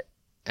of that,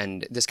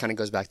 and this kind of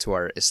goes back to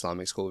our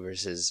Islamic school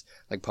versus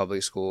like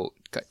public school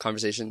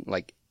conversation,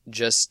 like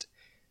just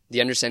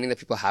the understanding that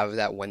people have of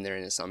that when they're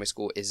in Islamic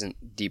school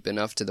isn't deep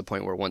enough to the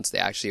point where once they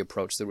actually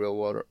approach the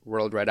real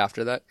world right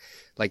after that,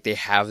 like they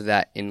have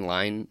that in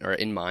line or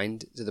in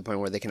mind to the point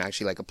where they can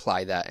actually like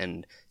apply that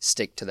and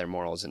stick to their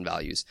morals and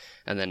values.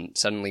 And then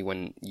suddenly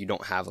when you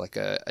don't have like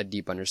a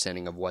deep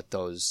understanding of what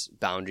those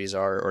boundaries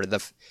are, or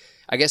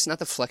I guess not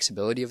the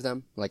flexibility of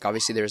them. Like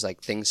obviously there's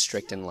like things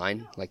strict in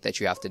line like that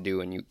you have to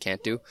do and you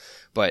can't do,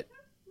 but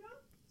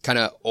kind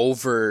of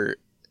over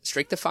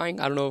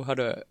strictifying, I don't know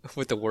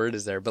what the word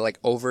is there, but like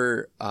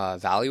over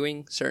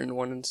valuing certain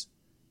ones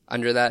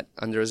under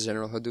those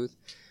general hudud.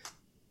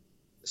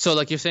 So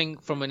like you're saying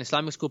from an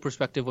Islamic school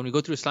perspective, when we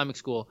go through Islamic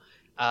school,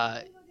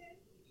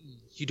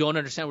 you don't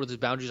understand where those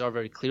boundaries are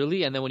very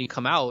clearly, and then when you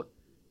come out,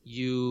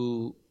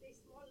 so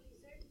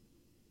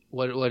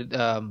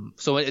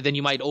then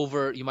you might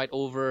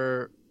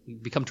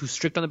become too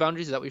strict on the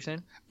boundaries. Is that what you're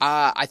saying?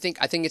 I think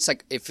it's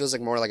like, it feels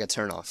like more like a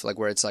turnoff, like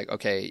where it's like,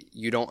 okay,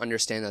 you don't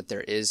understand that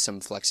there is some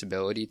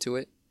flexibility to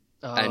it,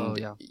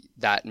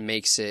 that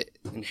makes it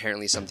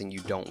inherently something you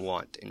don't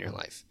want in your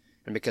life,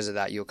 and because of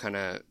that, you'll kind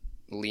of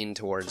lean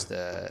towards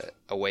the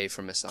away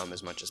from Islam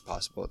as much as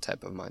possible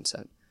type of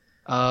mindset.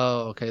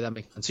 Oh, okay, that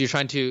makes sense. So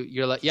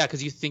you're like,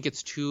 because you think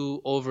it's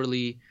too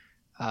overly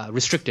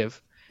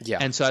restrictive. Yeah.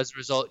 And so as a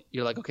result,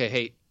 you're like, okay,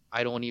 hey,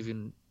 I don't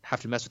even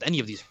have to mess with any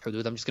of these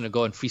hudud. I'm just going to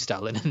go and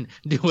freestyle it and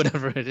do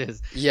whatever it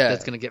is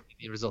that's going to get me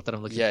the result that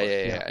I'm looking for.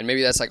 Yeah. And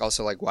maybe that's like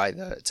also like why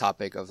the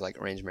topic of like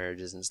arranged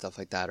marriages and stuff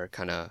like that are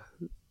kind of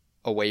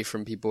away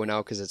from people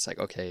now, because it's like,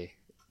 okay,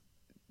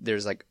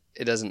 there's like,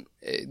 it doesn't,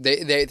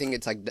 they think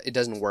it's like, it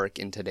doesn't work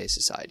in today's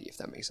society, if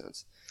that makes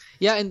sense.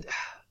 Yeah. And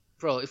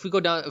bro, if we go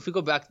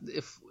back,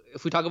 if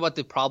we talk about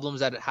the problems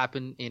that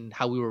happen in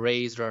how we were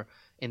raised or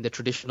in the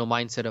traditional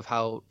mindset of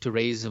how to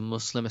raise a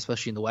Muslim,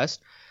 especially in the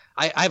West,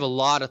 I have a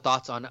lot of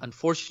thoughts on,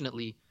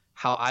 unfortunately,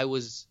 how I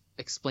was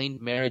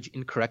explained marriage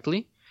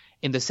incorrectly,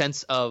 in the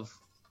sense of,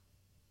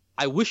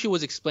 I wish it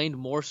was explained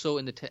more so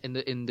in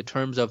the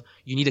terms of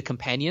you need a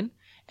companion,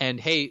 and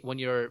hey, when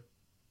you're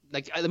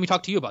like, let me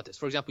talk to you about this.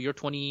 For example, you're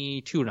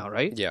 22 now,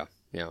 right? Yeah.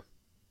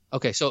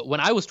 Okay, so when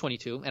I was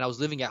 22 and I was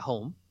living at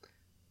home,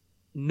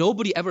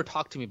 nobody ever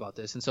talked to me about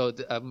this, and so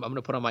I'm going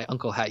to put on my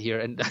uncle hat here,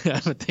 and I'm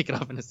going to take it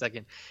off in a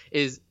second.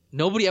 Is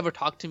nobody ever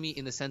talked to me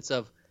in the sense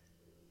of,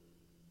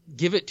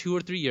 give it 2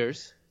 or 3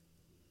 years.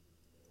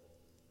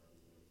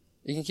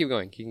 You can keep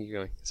going.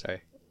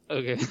 Sorry.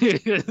 Okay.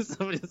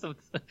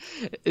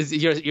 Is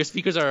your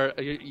speakers are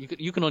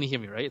you can only hear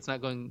me, right? It's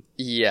not going.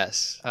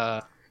 Yes.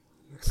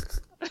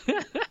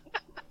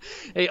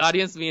 Hey,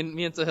 audience, me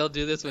and Sahil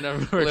do this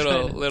whenever we're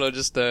little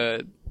just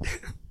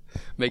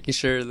making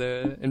sure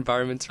the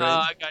environment's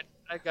right.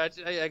 I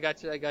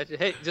got you.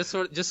 Hey, just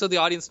so the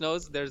audience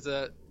knows, there's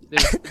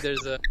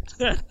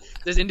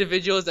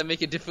individuals that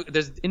make it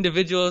there's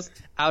individuals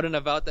out and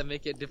about that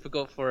make it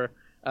difficult for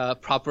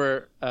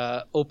proper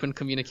open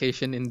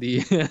communication in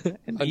the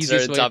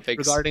easiest way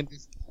topics.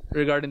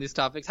 regarding these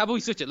topics. How about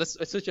we switch it? Let's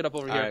switch it up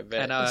over here.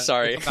 Right, and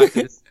sorry. We'll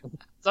it's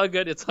all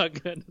good. It's all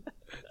good.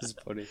 This is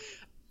funny.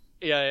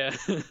 Yeah.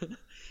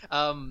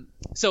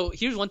 So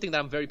here's one thing that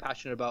I'm very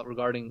passionate about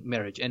regarding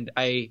marriage, and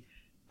I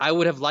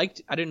would have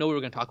liked. I didn't know we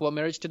were going to talk about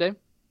marriage today,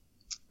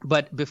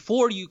 but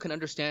before you can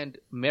understand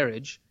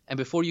marriage, and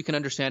before you can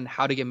understand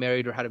how to get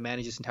married or how to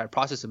manage this entire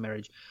process of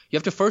marriage, you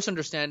have to first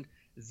understand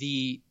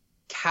the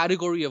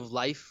category of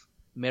life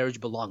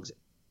marriage belongs in,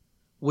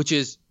 which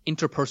is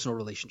interpersonal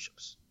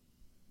relationships,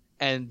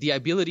 and the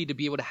ability to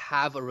be able to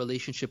have a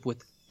relationship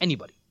with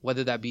anybody,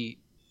 whether that be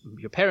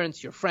your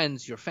parents, your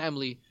friends, your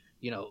family,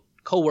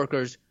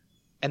 co-workers,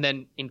 and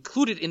then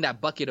included in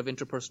that bucket of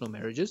interpersonal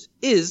marriages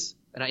is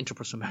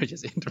interpersonal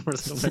marriages.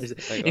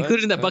 Like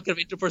included in that bucket of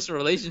interpersonal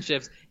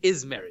relationships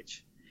is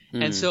marriage.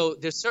 And so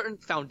there's certain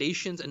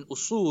foundations and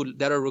usul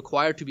that are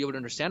required to be able to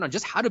understand on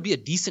just how to be a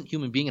decent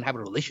human being and have a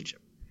relationship.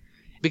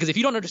 Because if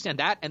you don't understand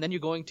that, and then you're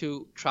going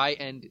to try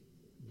and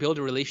build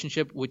a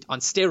relationship on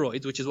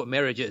steroids, which is what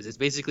marriage is. It's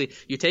basically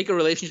you take a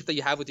relationship that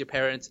you have with your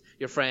parents,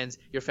 your friends,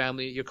 your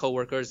family, your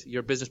coworkers,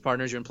 your business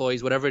partners, your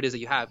employees, whatever it is that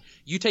you have.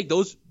 You take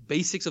those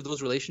basics of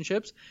those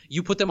relationships,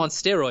 you put them on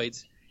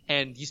steroids,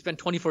 and you spend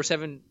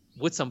 24/7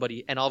 with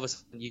somebody, and all of a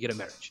sudden you get a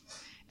marriage.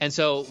 And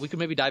so we could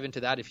maybe dive into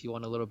that if you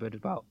want a little bit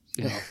about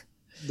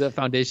the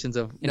foundations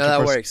of No,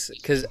 that works.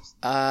 Because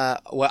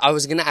what I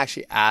was gonna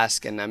actually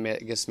ask, and I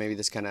guess maybe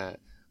this kind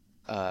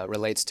of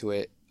relates to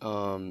it.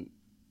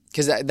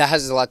 Because that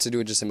has a lot to do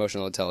with just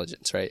emotional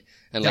intelligence, right?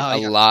 And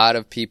a lot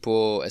of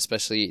people,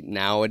 especially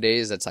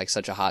nowadays, that's like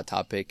such a hot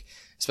topic,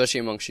 especially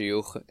among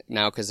shuyukh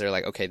now, because they're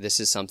like, okay, this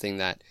is something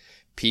that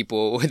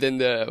people within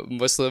the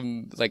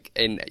Muslim,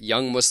 and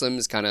young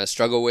Muslims kind of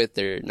struggle with.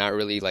 They're not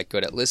really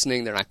good at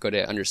listening. They're not good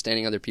at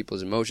understanding other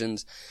people's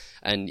emotions.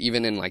 And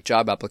even in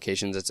job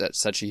applications, it's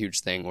such a huge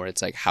thing where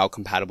it's how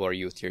compatible are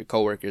you with your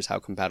coworkers? How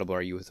compatible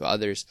are you with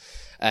others?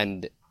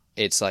 And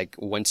it's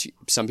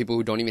some people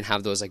who don't even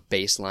have those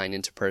baseline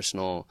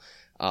interpersonal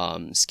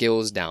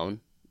skills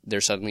down,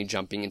 they're suddenly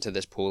jumping into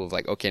this pool of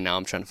okay, now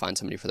I'm trying to find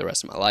somebody for the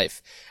rest of my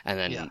life. And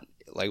then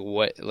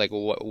what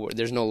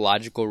there's no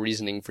logical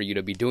reasoning for you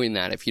to be doing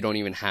that if you don't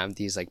even have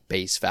these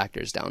base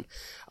factors down.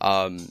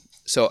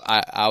 So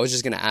I was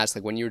just going to ask,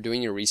 when you were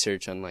doing your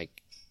research on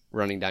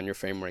running down your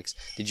frameworks,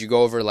 did you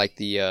go over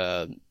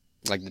the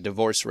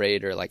divorce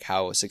rate or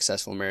how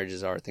successful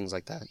marriages are, things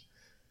like that?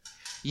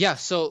 Yeah.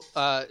 So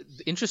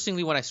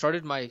interestingly, when I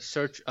started my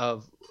search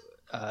of,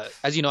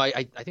 as you know, I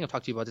think I've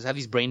talked to you about this. I have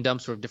these brain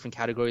dumps of different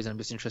categories, and I'm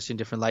just interested in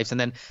different lives and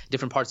then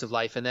different parts of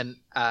life. And then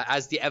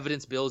as the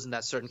evidence builds in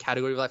that certain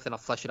category of life, then I'll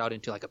flesh it out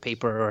into a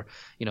paper or,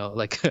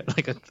 like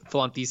a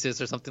full-on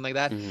thesis or something like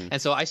that. Mm-hmm.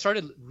 And so I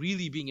started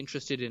really being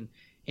interested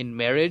in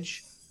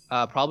marriage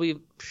probably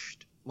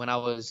when I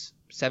was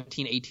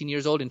 17, 18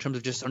 years old, in terms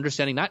of just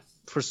understanding, not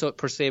per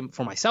se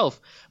for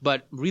myself,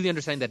 but really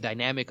understanding that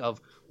dynamic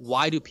of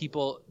why do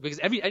people, because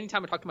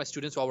anytime I talk to my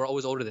students who are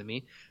always older than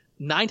me,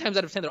 9 times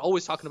out of 10, they're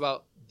always talking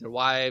about their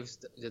wives,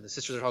 the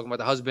sisters are talking about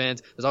the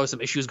husbands, there's always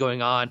some issues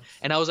going on.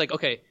 And I was like,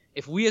 okay,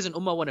 if we as an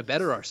ummah want to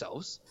better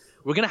ourselves,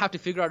 we're going to have to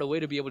figure out a way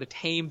to be able to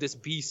tame this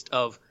beast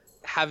of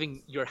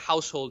having your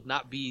household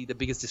not be the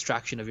biggest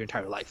distraction of your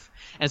entire life.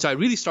 And so I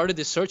really started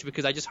this search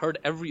because I just heard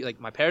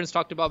my parents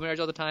talked about marriage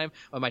all the time.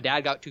 When my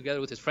dad got together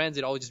with his friends,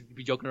 they'd always just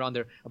be joking around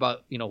there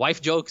about,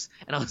 wife jokes.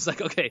 And I was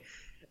like, okay,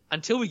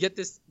 until we get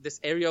this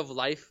area of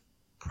life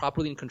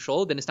properly in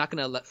control, then it's not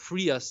going to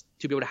free us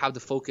to be able to have the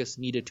focus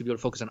needed to be able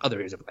to focus on other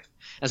areas of life.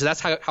 And so that's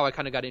how I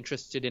kind of got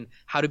interested in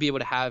how to be able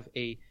to have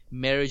a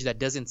marriage that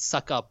doesn't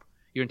suck up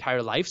your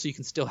entire life, so you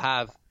can still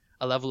have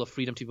a level of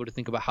freedom to be able to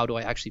think about how do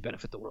I actually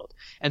benefit the world.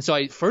 And so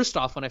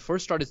when I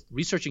first started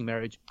researching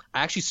marriage,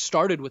 I actually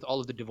started with all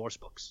of the divorce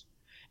books.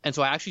 And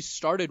so I actually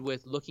started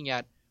with looking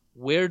at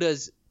where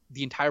does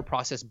the entire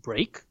process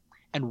break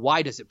and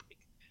why does it break?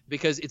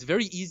 Because it's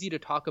very easy to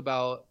talk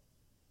about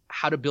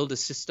how to build a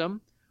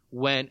system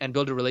and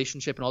build a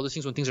relationship and all those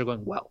things when things are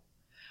going well.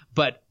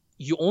 But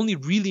you only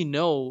really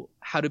know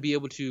how to be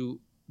able to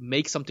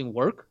make something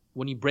work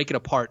when you break it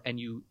apart and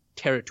you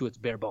tear it to its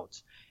bare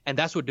bones. And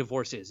that's what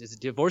divorce is.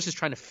 Divorce is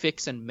trying to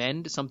fix and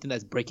mend something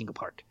that's breaking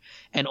apart.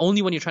 And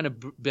only when you're trying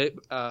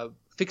to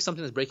fix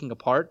something that's breaking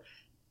apart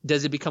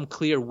does it become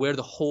clear where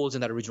the holes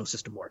in that original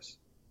system was.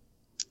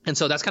 And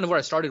so that's kind of where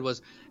I started,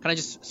 was kind of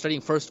just studying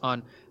first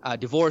on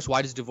divorce.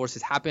 Why does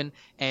divorces happen?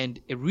 And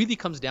it really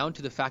comes down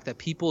to the fact that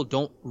people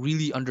don't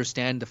really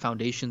understand the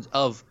foundations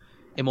of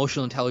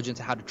emotional intelligence,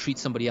 how to treat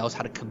somebody else,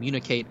 how to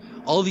communicate,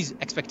 all of these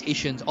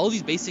expectations, all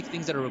these basic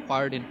things that are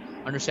required in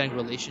understanding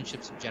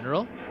relationships in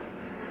general.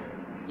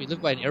 We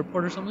live by an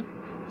airport or something.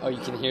 Oh, you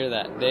can hear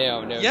that.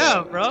 Damn, no.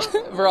 Yeah, bro.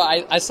 Bro,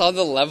 I saw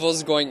the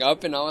levels going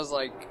up, and I was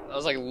like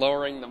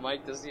lowering the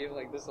mic to see if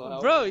like this will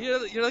help. Bro,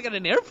 you're like at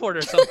an airport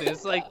or something.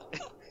 It's like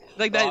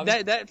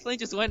that plane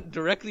just went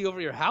directly over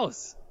your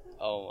house.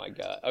 Oh my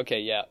god.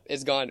 Okay, yeah,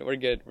 it's gone. We're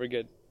good.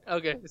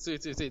 Okay,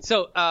 sweet.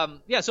 So,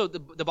 so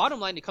the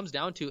bottom line it comes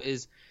down to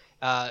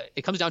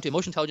emotional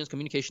intelligence,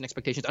 communication,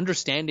 expectations,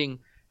 understanding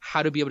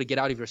how to be able to get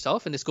out of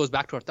yourself. And this goes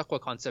back to our taqwa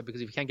concept,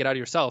 because if you can't get out of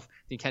yourself,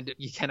 you can't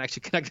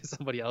actually connect with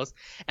somebody else.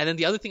 And then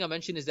the other thing I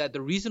mentioned is that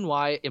the reason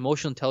why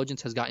emotional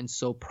intelligence has gotten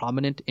so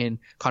prominent in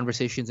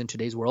conversations in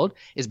today's world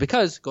is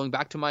because, going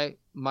back to my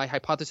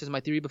hypothesis,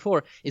 my theory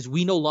before, is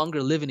we no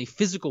longer live in a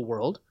physical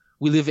world.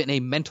 We live in a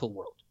mental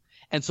world.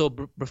 And so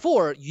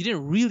before, you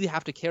didn't really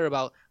have to care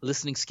about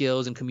listening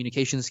skills and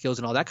communication skills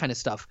and all that kind of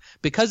stuff,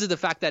 because of the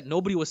fact that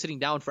nobody was sitting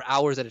down for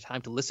hours at a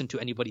time to listen to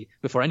anybody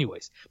before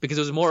anyways, because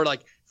it was more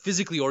like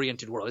physically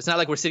oriented world. It's not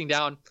like we're sitting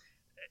down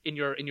in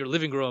your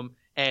living room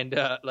and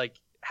like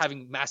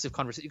having massive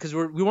conversations, because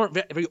we weren't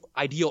very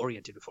idea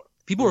oriented before.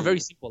 People were very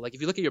simple. Like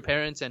if you look at your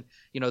parents and,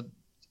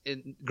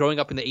 growing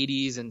up in the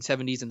 80s and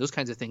 70s and those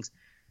kinds of things,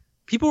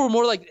 people were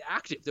more like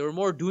active. They were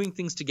more doing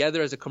things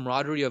together as a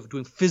camaraderie of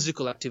doing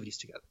physical activities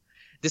together.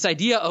 This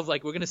idea of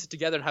like we're going to sit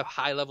together and have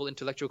high-level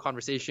intellectual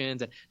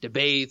conversations and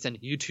debates and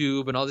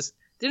YouTube and all this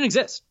didn't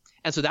exist.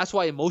 And so that's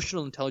why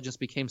emotional intelligence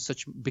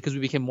because we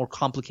became more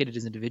complicated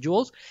as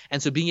individuals.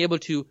 And so being able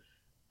to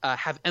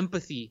have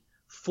empathy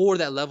for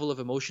that level of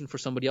emotion for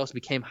somebody else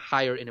became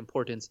higher in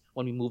importance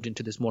when we moved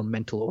into this more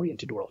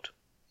mental-oriented world.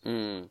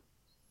 And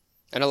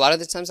a lot of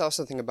the times I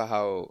also think about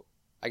how,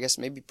 I guess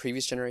maybe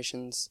previous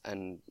generations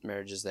and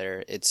marriages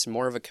there, it's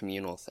more of a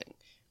communal thing,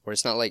 where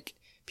it's not like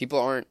people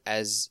aren't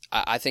as,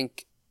 I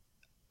think,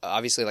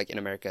 obviously, like in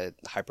America,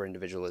 hyper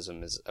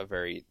individualism is a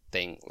very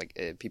thing.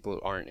 Like people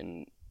aren't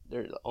in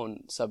their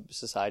own sub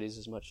societies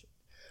as much.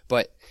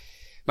 But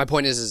my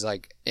point is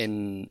like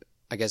in,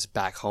 I guess,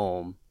 back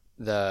home,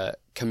 the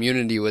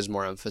community was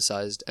more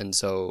emphasized, and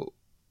so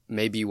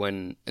maybe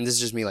when, and this is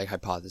just me like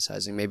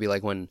hypothesizing, maybe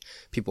like when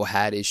people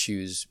had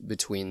issues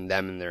between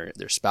them and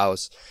their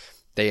spouse,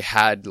 they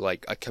had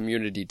like a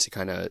community to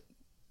kind of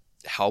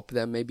help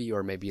them, maybe,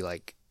 or maybe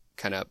like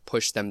kind of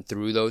push them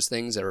through those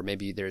things, or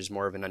maybe there's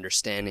more of an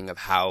understanding of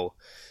how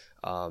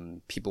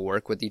people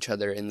work with each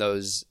other in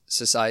those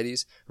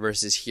societies,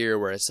 versus here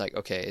where it's like,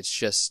 okay, it's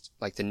just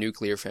like the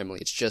nuclear family,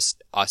 it's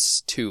just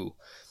us two,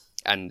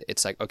 and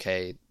it's like,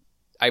 okay,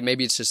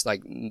 maybe it's just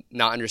like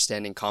not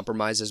understanding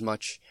compromise as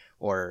much,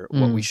 or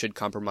what we should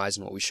compromise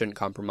and what we shouldn't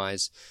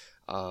compromise,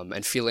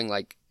 and feeling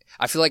like,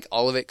 I feel like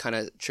all of it kind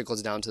of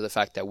trickles down to the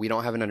fact that we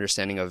don't have an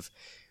understanding of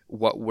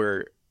what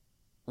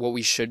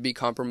we should be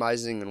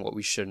compromising and what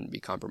we shouldn't be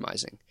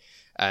compromising.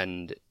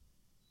 And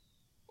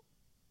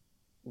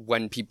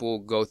when people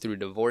go through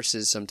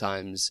divorces,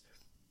 sometimes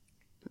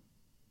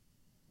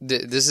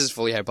this is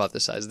fully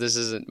hypothesized. This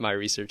isn't my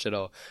research at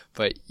all,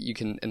 but you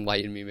can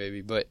enlighten me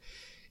maybe. But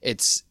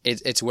it's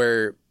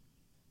where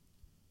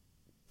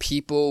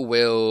people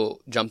will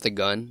jump the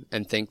gun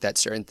and think that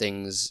certain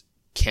things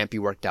can't be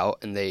worked out,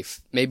 and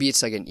maybe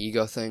it's like an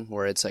ego thing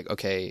where it's like,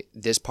 okay,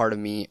 this part of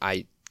me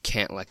I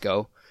can't let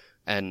go.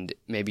 And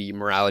maybe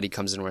morality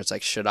comes in where it's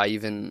like, should I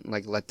even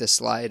like let this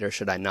slide or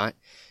should I not?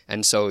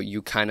 And so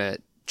you kind of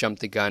jump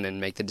the gun and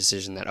make the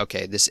decision that,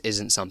 okay, this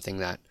isn't something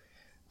that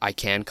I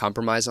can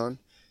compromise on.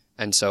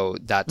 And so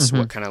that's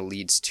what kind of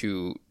leads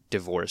to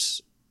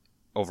divorce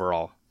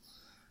overall.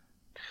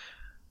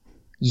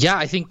 Yeah,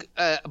 I think,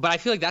 but I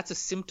feel like that's a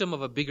symptom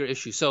of a bigger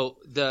issue. So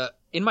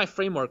in my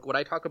framework, what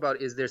I talk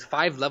about is there's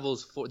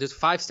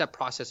 5-step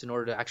process in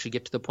order to actually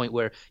get to the point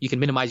where you can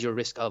minimize your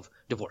risk of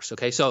divorce.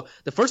 Okay. So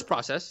the first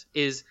process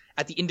is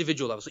at the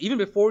individual level. So even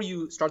before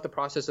you start the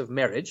process of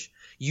marriage,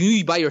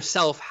 you by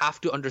yourself have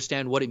to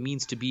understand what it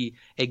means to be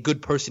a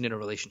good person in a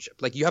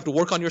relationship. Like you have to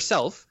work on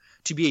yourself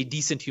to be a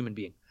decent human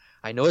being.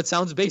 I know it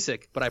sounds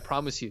basic, but I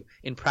promise you,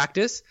 in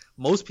practice,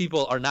 most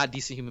people are not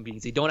decent human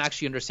beings. They don't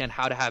actually understand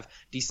how to have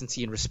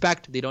decency and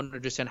respect. They don't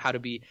understand how to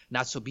be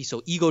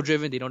so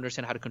ego-driven. They don't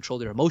understand how to control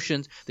their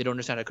emotions. They don't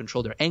understand how to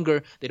control their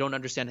anger. They don't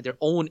understand their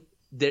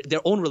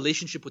own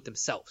relationship with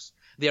themselves.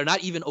 They are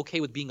not even okay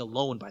with being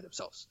alone by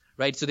themselves,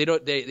 right? So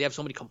they have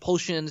so many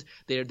compulsions.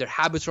 Their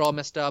habits are all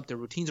messed up. Their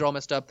routines are all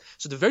messed up.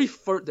 So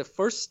the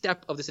first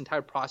step of this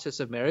entire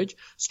process of marriage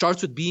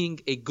starts with being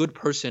a good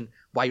person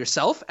by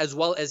yourself, as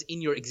well as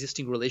in your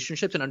existing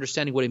relationships, and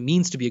understanding what it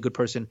means to be a good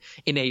person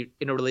in a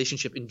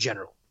relationship in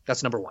general.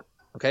 That's number one.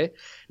 Okay.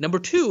 Number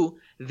two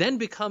then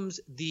becomes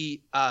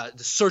the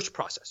search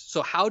process.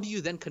 So how do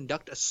you then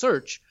conduct a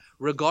search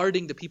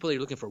regarding the people that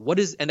you're looking for?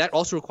 And that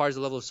also requires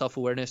a level of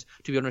self-awareness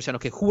to be able to understand,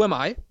 okay, who am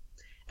I?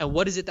 And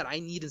what is it that I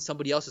need in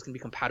somebody else that's going to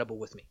be compatible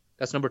with me?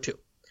 That's number two.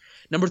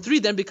 Number three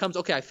then becomes,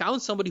 okay, I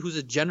found somebody who's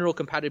a general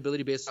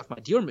compatibility based off my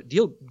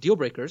deal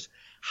breakers.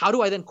 How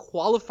do I then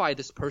qualify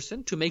this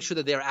person to make sure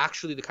that they're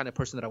actually the kind of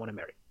person that I want to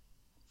marry?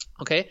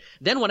 Okay.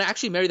 Then when I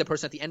actually marry the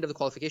person at the end of the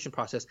qualification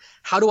process,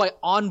 how do I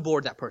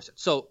onboard that person?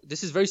 So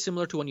this is very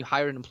similar to when you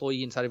hire an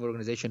employee inside of an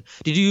organization.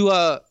 Did you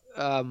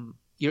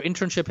your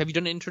internship? Have you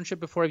done an internship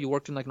before? Have you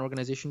worked in like an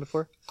organization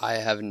before? I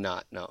have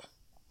not. No.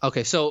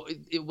 Okay, so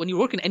when you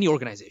work in any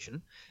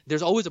organization,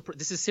 there's always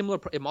this is similar.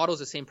 It models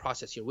the same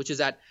process here, which is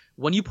that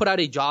when you put out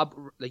a job,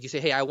 like you say,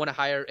 hey, I want to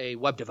hire a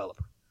web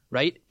developer,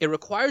 right? It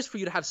requires for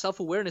you to have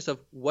self-awareness of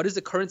what is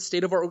the current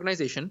state of our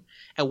organization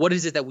and what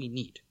is it that we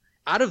need.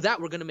 Out of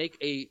that, we're going to make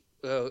a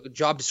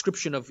job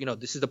description of,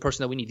 this is the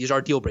person that we need. These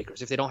are deal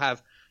breakers. If they don't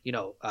have,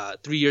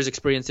 3 years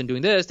experience in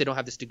doing this, they don't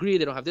have this degree,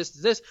 they don't have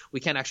this, we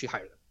can't actually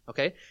hire them.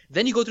 Okay.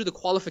 Then you go through the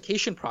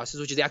qualification process,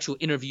 which is the actual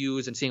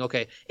interviews and seeing,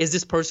 okay, is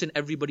this person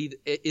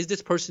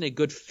a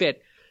good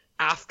fit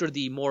after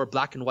the more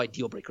black and white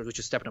deal breakers, which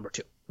is step number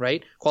 2,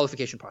 right?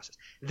 Qualification process.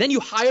 Then you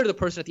hire the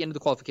person at the end of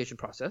the qualification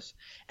process.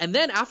 And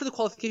then after the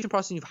qualification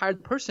process and you've hired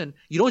the person,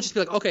 you don't just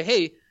be like, okay,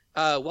 hey,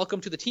 welcome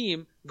to the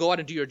team, go out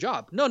and do your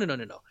job. No.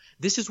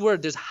 This is where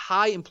there's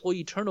high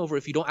employee turnover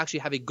if you don't actually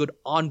have a good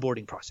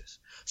onboarding process.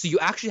 So you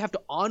actually have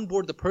to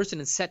onboard the person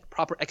and set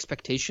proper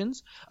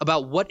expectations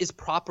about what is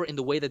proper in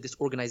the way that this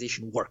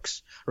organization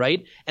works,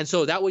 right? And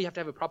so that way you have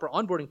to have a proper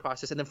onboarding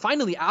process. And then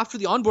finally, after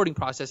the onboarding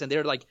process, and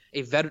they're like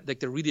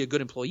they're really a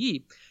good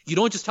employee, you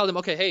don't just tell them,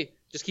 okay, hey,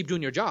 just keep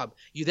doing your job.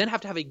 You then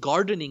have to have a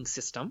gardening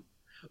system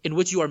in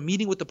which you are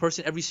meeting with the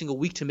person every single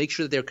week to make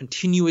sure that they're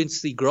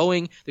continuously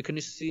growing, they're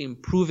continuously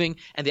improving,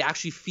 and they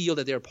actually feel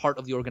that they're part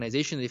of the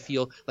organization. They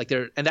feel like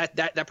and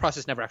that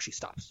process never actually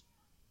stops.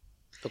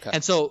 Okay.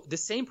 And so the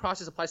same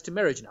process applies to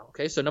marriage now.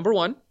 Okay. So number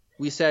 1,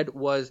 we said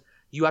was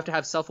you have to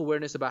have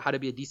self-awareness about how to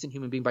be a decent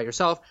human being by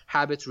yourself,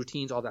 habits,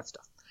 routines, all that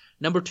stuff.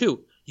 Number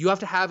 2, you have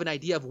to have an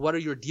idea of what are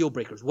your deal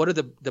breakers. What are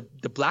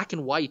the black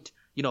and white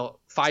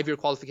 5-year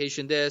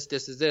qualification, this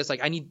is this.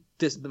 Like I need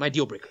this, my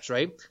deal breakers,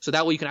 right? So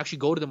that way you can actually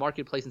go to the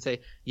marketplace and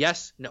say,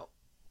 yes, no.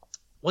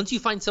 Once you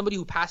find somebody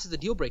who passes the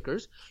deal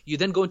breakers, you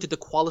then go into the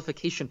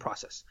qualification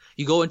process.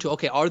 You go into,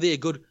 okay, are they a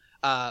good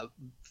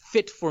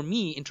fit for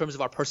me in terms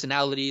of our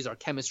personalities, our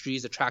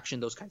chemistries, attraction,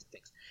 those kinds of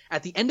things.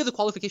 At the end of the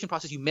qualification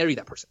process, you marry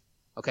that person,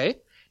 okay?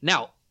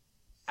 Now,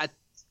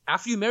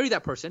 after you marry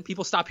that person,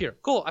 people stop here.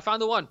 Cool, I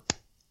found the one.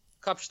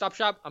 Stop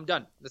shop, I'm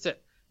done. That's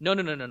it.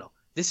 No.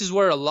 This is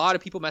where a lot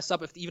of people mess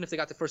up, even if they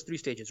got the first 3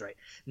 stages right.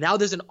 Now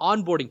there's an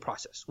onboarding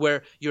process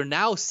where you're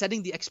now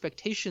setting the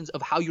expectations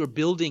of how you're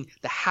building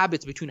the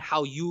habits between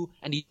how you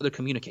and each other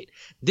communicate.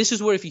 This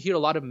is where if you hear a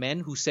lot of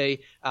men who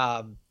say,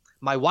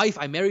 my wife,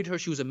 I married her,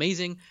 she was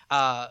amazing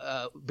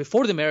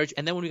before the marriage,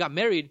 and then when we got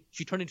married,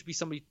 she turned into be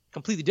somebody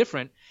completely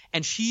different,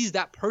 and she's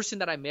that person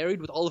that I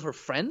married with all of her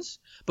friends,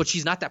 but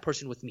she's not that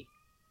person with me.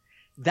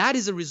 That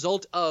is a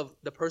result of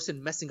the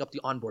person messing up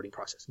the onboarding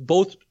process.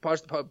 Both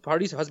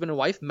parties, husband and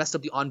wife, messed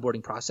up the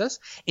onboarding process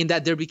in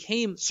that there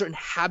became certain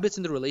habits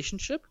in the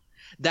relationship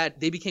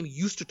that they became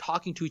used to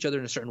talking to each other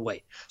in a certain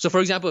way. So, for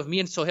example, if me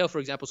and Sohail,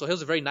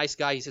 Sohail's a very nice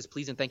guy. He says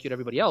please and thank you to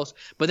everybody else.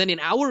 But then in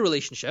our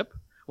relationship,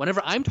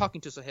 whenever I'm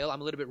talking to Sohail, I'm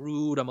a little bit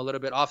rude, I'm a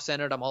little bit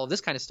off-centered, I'm all of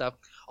this kind of stuff.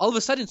 All of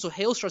a sudden,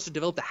 Sohail starts to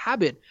develop the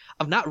habit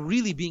of not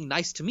really being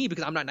nice to me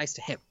because I'm not nice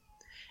to him.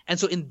 And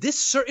so in this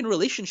certain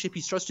relationship, he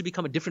starts to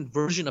become a different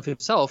version of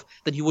himself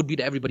than he would be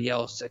to everybody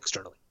else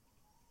externally.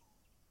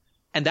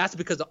 And that's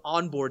because the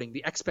onboarding,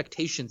 the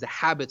expectations, the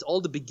habits, all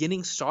the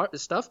beginning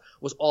stuff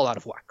was all out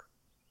of whack.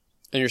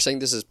 And you're saying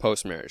this is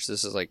post-marriage.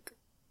 This is like...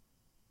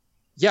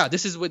 Yeah,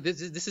 this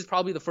is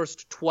probably the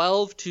first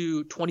 12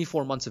 to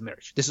 24 months of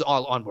marriage. This is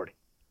all onboarding.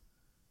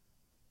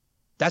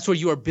 That's where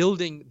you are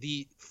building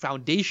the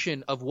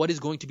foundation of what is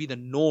going to be the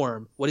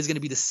norm, what is going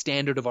to be the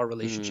standard of our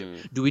relationship.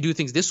 Do we do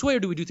things this way or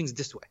do we do things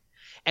this way?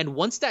 And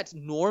once that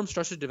norm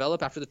starts to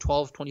develop after the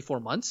 12, 24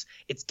 months,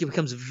 it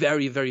becomes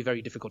very, very,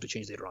 very difficult to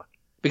change later on.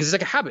 Because it's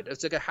like a habit.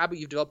 It's like a habit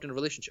you've developed in a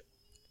relationship.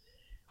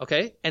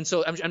 Okay? And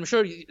so I'm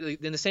sure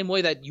in the same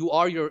way that you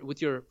are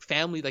with your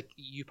family, like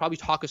you probably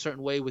talk a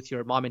certain way with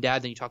your mom and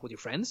dad than you talk with your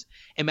friends.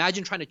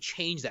 Imagine trying to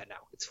change that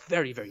now. It's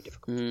very, very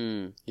difficult.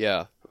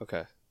 Yeah.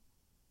 Okay.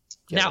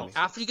 Yeah, now,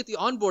 after you get the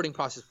onboarding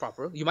process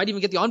proper, you might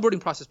even get the onboarding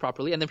process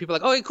properly, and then people are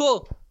like, okay,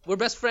 cool, we're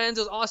best friends,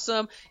 it was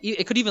awesome.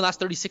 It could even last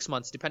 36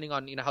 months, depending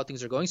on how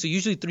things are going. So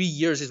usually 3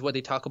 years is what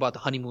they talk about the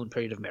honeymoon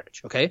period of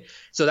marriage, okay?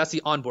 So that's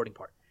the onboarding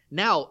part.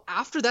 Now,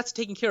 after that's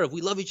taken care of, we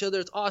love each other,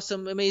 it's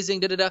awesome,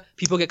 amazing,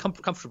 people get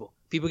comfortable,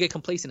 people get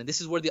complacent, and this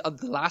is where the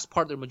last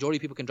part, the majority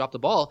of people can drop the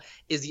ball,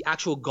 is the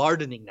actual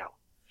gardening now.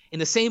 In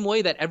the same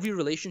way that every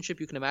relationship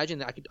you can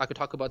imagine, I could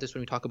talk about this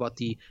when we talk about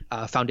the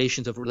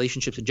foundations of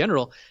relationships in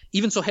general.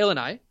 Even Sohail and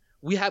I,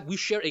 we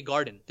share a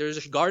garden.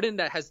 There's a garden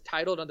that has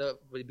titled on the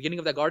beginning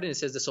of that garden, it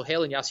says the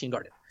Sohail and Yasin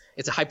garden.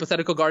 It's a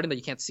hypothetical garden that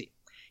you can't see.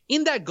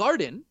 In that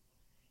garden,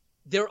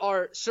 there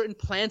are certain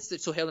plants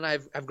that Sohail and I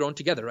have grown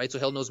together, right?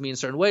 Sohail knows me in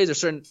certain ways. There's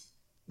certain,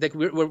 like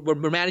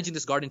we're managing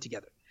this garden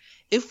together.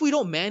 If we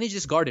don't manage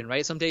this garden,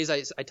 right? Some days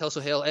I tell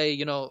Sohail,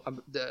 hey,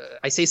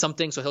 I say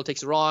something, Sohail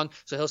takes it wrong.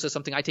 Sohail says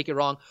something, I take it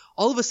wrong.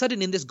 All of a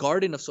sudden in this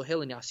garden of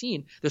Sohail and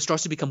Yasin, there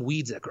starts to become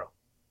weeds that grow.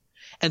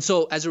 And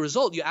so as a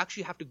result, you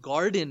actually have to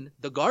garden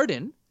the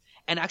garden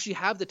and actually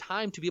have the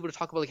time to be able to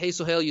talk about like, hey,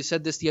 Sohail, you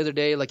said this the other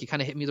day, like you kind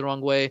of hit me the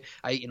wrong way.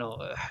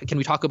 Can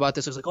we talk about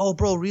this? I was like, oh,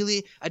 bro,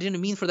 really? I didn't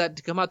mean for that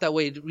to come out that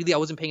way. Really, I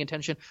wasn't paying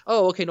attention.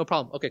 Oh, okay, no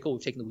problem. Okay, cool.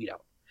 We've taken the weed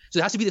out. So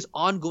there has to be this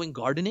ongoing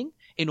gardening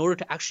in order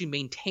to actually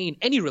maintain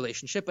any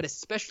relationship, but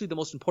especially the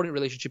most important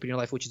relationship in your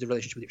life, which is the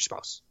relationship with your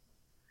spouse.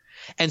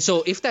 And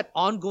so if that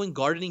ongoing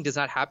gardening does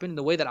not happen,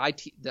 the way that I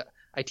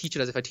teach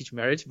it as if I teach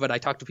marriage, but I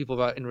talk to people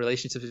about in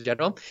relationships in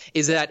general,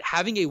 is that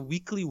having a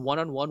weekly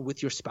one-on-one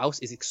with your spouse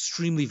is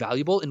extremely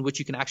valuable, in which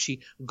you can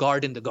actually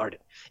garden the garden,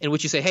 in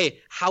which you say, hey,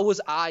 how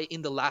was I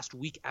in the last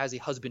week as a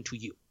husband to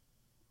you?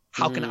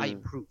 How can I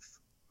improve?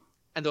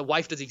 And the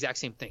wife does the exact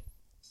same thing.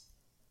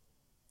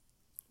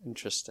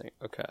 Interesting.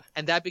 Okay.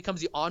 And that becomes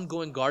the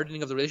ongoing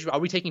gardening of the relationship. Are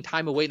we taking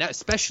time away now,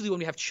 especially when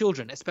we have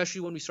children, especially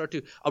when we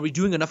are we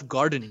doing enough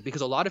gardening? Because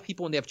a lot of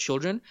people, when they have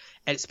children,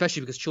 and especially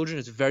because children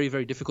is very,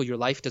 very difficult, your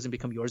life doesn't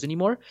become yours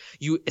anymore.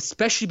 You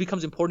especially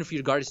becomes important for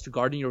you to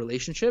garden your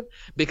relationship,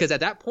 because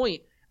at that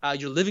point,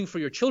 you're living for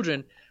your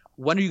children.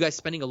 When are you guys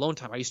spending alone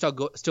time? Are you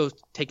still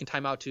taking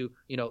time out to,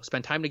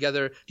 spend time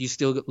together? Do you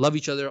still love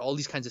each other? All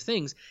these kinds of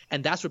things.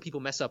 And that's where people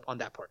mess up on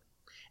that part.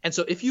 And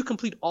so if you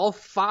complete all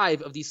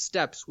 5 of these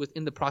steps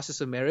within the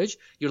process of marriage,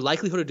 your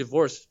likelihood of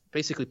divorce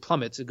basically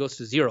plummets. It goes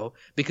to 0,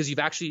 because you've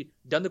actually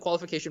done the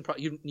qualification.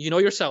 You know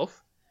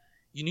yourself.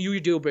 You knew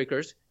your deal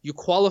breakers. You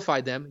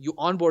qualified them. You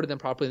onboarded them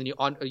properly.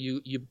 And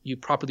you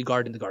properly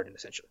garden the garden,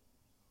 essentially.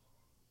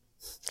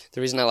 The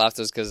reason I laughed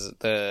was because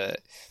the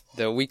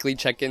weekly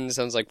check-in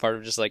sounds like part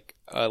of just like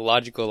a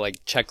logical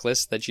like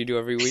checklist that you do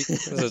every week.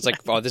 So it's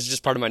like, oh, this is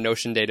just part of my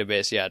Notion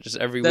database. Yeah, just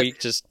every week,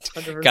 just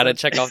 100%. Gotta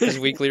check off this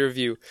weekly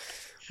review.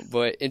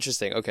 But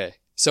interesting. Okay.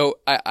 So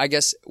I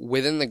guess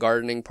within the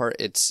gardening part,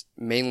 it's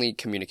mainly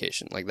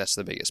communication. Like that's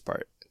the biggest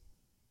part.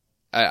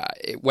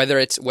 Whether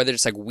it's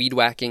like weed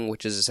whacking,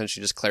 which is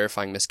essentially just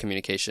clarifying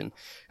miscommunication,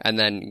 and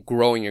then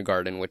growing your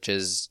garden, which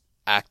is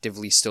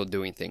actively still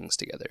doing things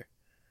together.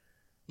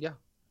 Yeah.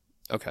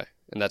 Okay.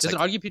 And that's there's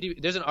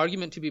an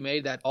argument to be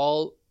made that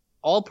all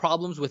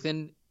problems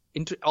within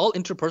all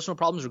interpersonal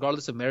problems,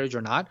 regardless of marriage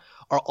or not,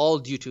 are all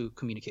due to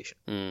communication.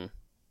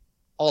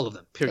 All of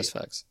them. Period. That's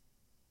facts.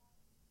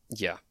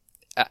 Yeah.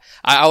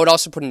 I would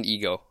also put in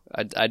ego.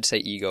 I'd say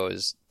ego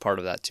is part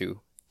of that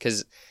too.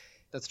 Because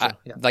that's true.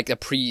 Yeah. Like a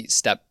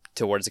pre-step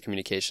towards the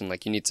communication,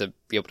 like you need to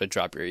be able to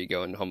drop your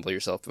ego and humble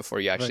yourself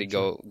before you actually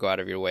go out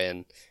of your way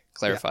and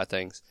clarify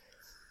things.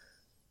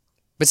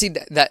 But see,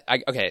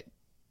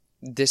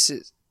 this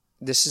is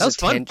that was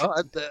fun.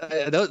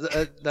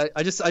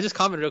 I just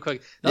commented real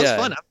quick. That was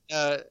fun.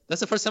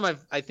 That's the first time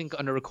I think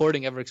on a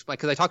recording ever explained,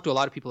 because I talked to a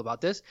lot of people about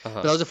this,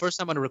 but that was the first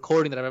time on a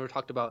recording that I've ever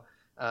talked about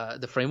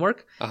the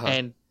framework,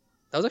 and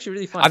that was actually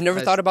really fun. I've never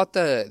thought about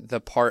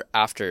the part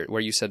after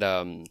where you said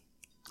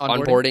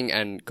onboarding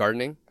and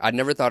gardening. I'd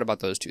never thought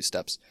about those 2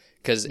 steps,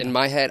 because in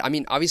my head, I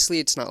mean, obviously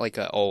it's not like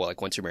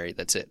once you're married,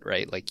 that's it,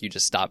 right? Like you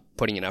just stop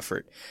putting in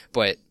effort.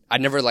 But I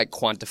never like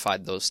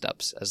quantified those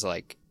steps as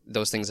like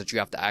those things that you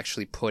have to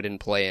actually put in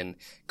play and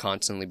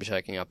constantly be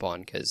checking up on,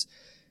 because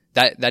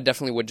that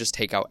definitely would just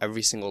take out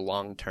every single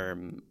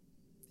long-term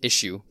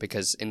issue,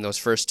 because in those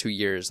first 2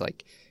 years,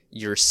 like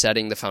you're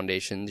setting the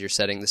foundations, you're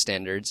setting the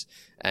standards,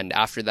 and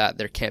after that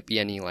there can't be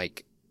any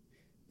like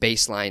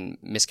baseline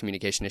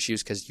miscommunication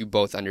issues, because you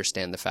both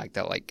understand the fact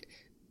that like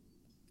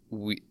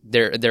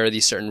there are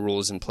these certain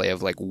rules in play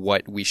of like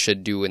what we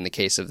should do in the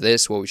case of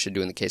this, what we should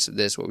do in the case of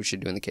this, what we should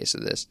do in the case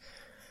of this.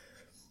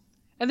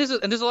 And there's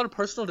a lot of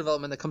personal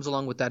development that comes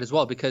along with that as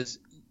well, because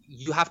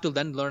you have to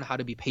then learn how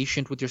to be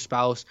patient with your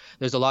spouse.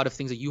 There's a lot of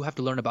things that you have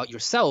to learn about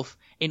yourself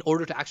in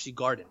order to actually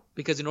garden.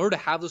 Because in order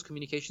to have those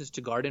communications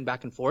to garden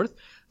back and forth,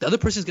 the other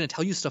person is going to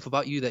tell you stuff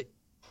about you that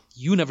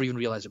you never even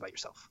realized about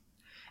yourself.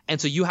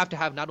 And so you have to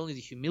have not only the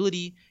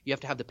humility, you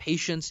have to have the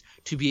patience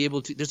to be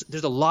able to –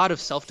 there's a lot of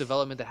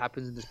self-development that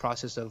happens in this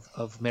process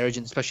of marriage,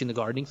 and especially in the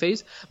gardening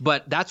phase.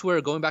 But that's where,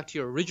 going back to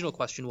your original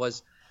question,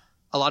 was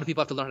a lot of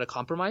people have to learn how to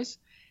compromise.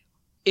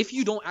 If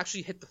you don't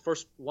actually hit the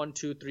first 1,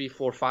 2, 3,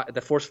 4, 5,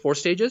 the first 4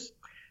 stages,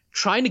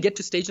 trying to get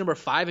to stage number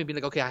 5 and being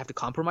like, okay, I have to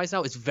compromise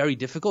now, is very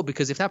difficult,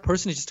 because if that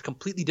person is just a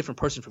completely different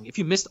person from you, if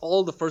you missed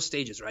all the first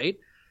stages, right,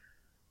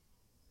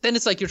 then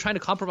it's like you're trying to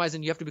compromise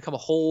and you have to become a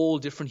whole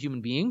different human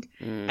being.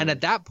 And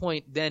at that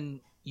point, then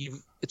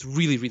it's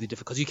really, really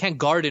difficult, because you can't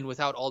garden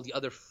without all the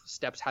other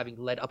steps having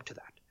led up to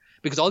that,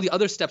 because all the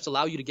other steps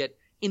allow you to get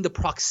in the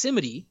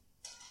proximity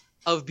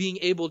of being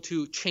able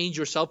to change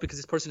yourself, because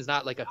this person is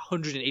not like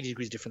 180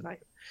 degrees different than I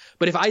am.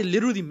 But if I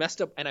literally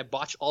messed up and I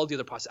botched all the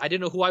other process, I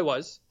didn't know who I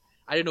was,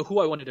 I didn't know who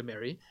I wanted to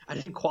marry, I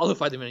didn't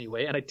qualify them in any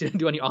way, and I didn't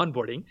do any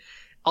onboarding,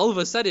 all of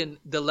a sudden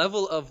the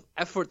level of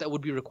effort that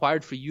would be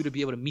required for you to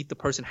be able to meet the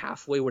person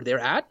halfway where they're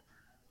at,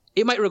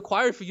 it might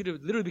require for you to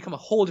literally become a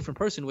whole different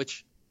person,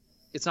 which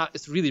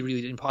it's really,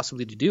 really impossible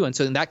to do. And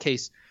so in that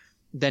case,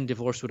 then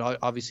divorce would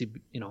obviously,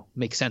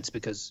 make sense,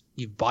 because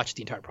you've botched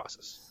the entire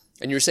process.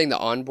 And you're saying the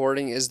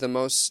onboarding is the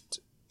most,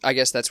 I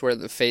guess that's where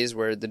the phase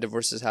where the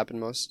divorces happen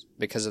most,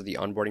 because of the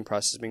onboarding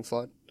process being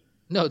flawed?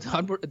 No,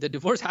 the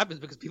divorce happens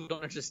because people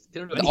don't understand. They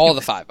don't know All anything.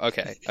 the five.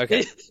 Okay.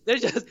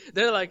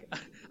 They're like,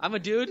 I'm a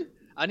dude.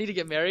 I need to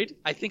get married.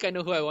 I think I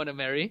know who I want to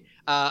marry.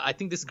 I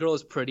think this girl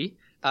is pretty.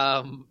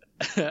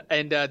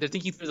 And they're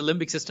thinking through the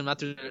limbic system, not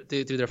through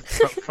their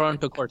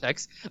frontal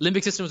cortex.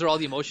 Limbic system is where all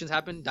the emotions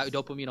happen,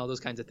 dopamine, all those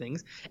kinds of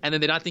things. And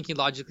then they're not thinking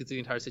logically through the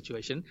entire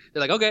situation.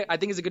 They're like, okay, I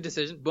think it's a good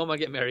decision. Boom, I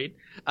get married.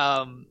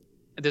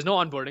 There's no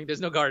onboarding, there's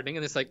no gardening,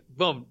 and it's like,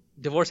 boom,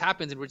 divorce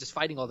happens, and we're just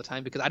fighting all the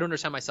time because I don't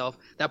understand myself.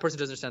 That person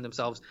doesn't understand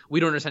themselves. We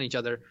don't understand each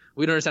other.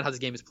 We don't understand how this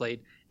game is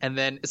played. And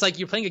then it's like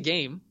you're playing a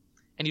game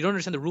and you don't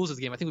understand the rules of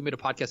the game. I think we made a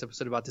podcast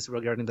episode about this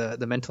regarding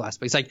the mental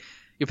aspect. It's like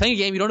you're playing a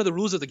game, you don't know the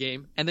rules of the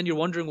game, and then you're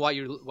wondering why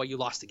you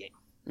lost the game.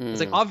 It's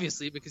like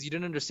obviously because you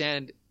didn't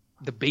understand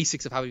the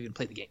basics of how you even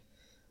play the game.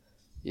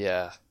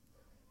 Yeah.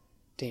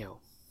 Damn.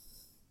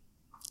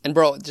 And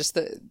bro, just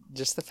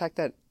the fact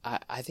that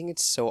I think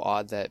it's so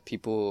odd that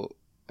people.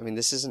 I mean,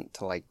 this isn't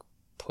to like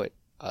put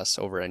us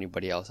over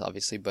anybody else,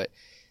 obviously, but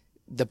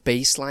the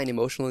baseline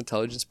emotional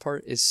intelligence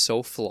part is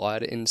so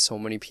flawed in so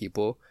many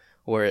people.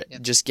 Where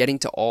just getting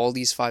to all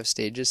these 5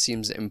 stages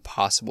seems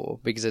impossible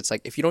because it's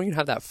like if you don't even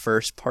have that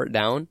first part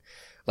down,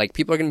 like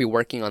people are going to be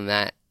working on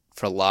that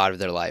for a lot of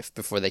their life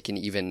before they can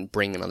even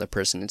bring another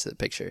person into the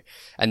picture.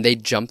 And they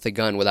jump the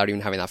gun without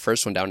even having that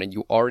first one down, and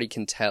you already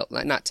can tell,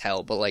 not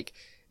tell, but like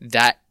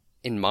that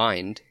in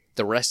mind,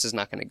 the rest is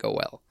not going to go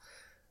well.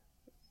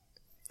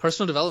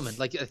 Personal development,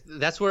 like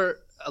that's where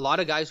a lot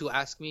of guys who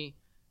ask me,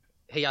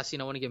 hey Yasin,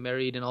 I want to get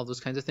married and all those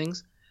kinds of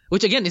things,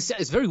 which again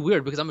it's very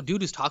weird because I'm a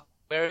dude who's talking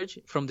marriage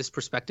from this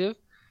perspective,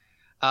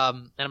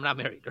 and I'm not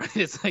married, right?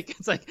 It's like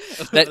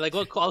like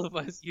what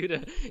qualifies you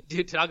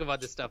to talk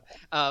about this stuff?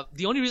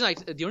 The only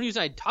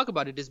reason I talk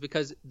about it is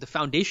because the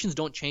foundations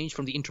don't change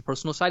from the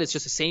interpersonal side. It's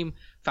just the same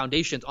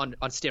foundations on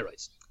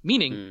steroids.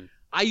 Meaning,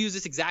 I use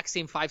this exact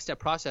same 5-step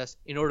process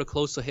in order to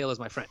close Sohail as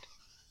my friend.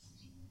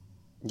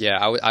 Yeah,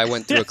 I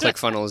went through a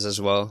ClickFunnels as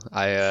well.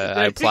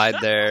 I applied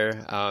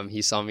there.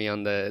 He saw me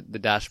on the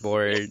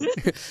dashboard.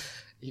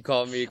 He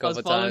called me a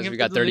couple times. We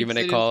got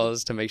 30-minute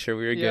calls to make sure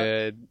we were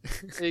good.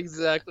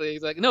 Exactly.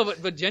 No,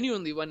 but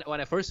genuinely,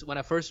 when I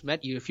first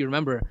met you, if you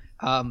remember,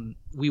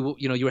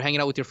 you were hanging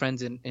out with your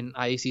friends in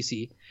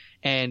IACC,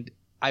 and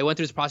I went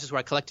through this process where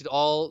I collected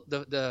all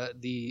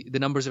the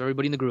numbers of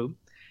everybody in the group,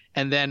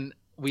 and then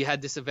we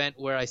had this event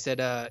where I said,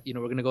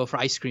 we're gonna go for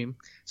ice cream.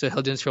 So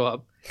Sohail didn't show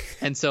up,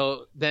 and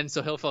so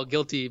Sohail felt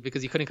guilty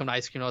because he couldn't come to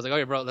ice cream. I was like,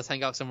 okay, bro, let's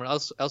hang out somewhere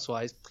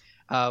elsewise.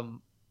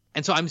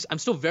 And so I'm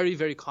still very,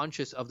 very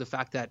conscious of the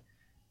fact that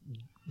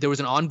there was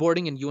an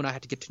onboarding and you and I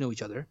had to get to know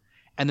each other.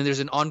 And then there's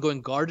an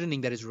ongoing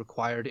gardening that is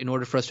required in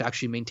order for us to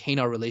actually maintain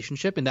our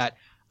relationship, and that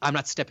I'm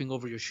not stepping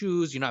over your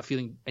shoes. You're not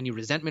feeling any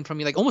resentment from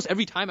me. Like almost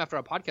every time after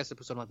our podcast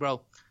episode, I'm like,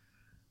 bro,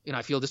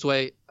 I feel this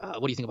way.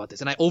 What do you think about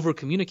this? And I over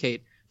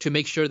communicate to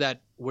make sure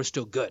that we're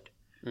still good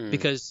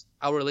because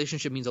our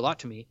relationship means a lot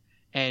to me.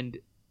 And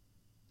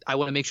I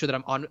want to make sure that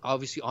I'm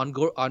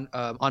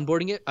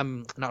onboarding it.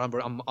 I'm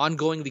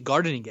ongoingly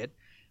gardening it.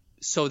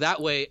 So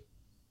that way,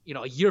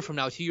 a year from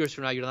now, 2 years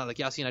from now, you're not like,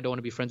 Yasin, I don't want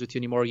to be friends with you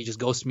anymore. You just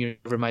ghost me or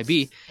whatever it might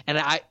be. And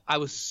I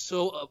was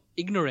so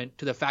ignorant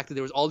to the fact that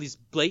there was all these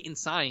blatant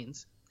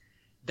signs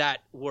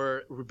that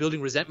were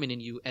building resentment in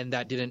you and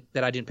that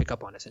I didn't pick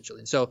up on, essentially.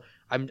 And so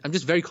I'm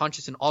just very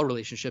conscious in all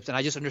relationships, and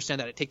I just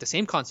understand that I take the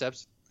same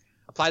concepts,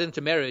 apply them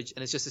to marriage,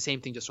 and it's just the same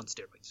thing, just on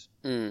steroids.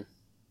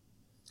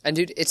 And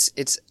dude, this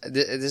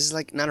is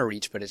like not a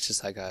reach, but it's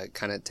just like a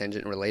kind of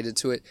tangent related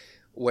to it,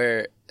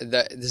 where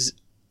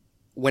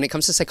when it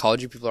comes to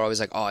psychology, people are always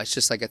like, oh, it's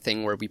just like a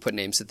thing where we put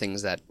names to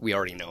things that we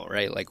already know,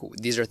 right? Like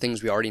these are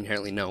things we already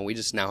inherently know. We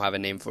just now have a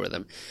name for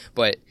them.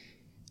 But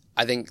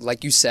I think,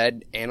 like you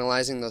said,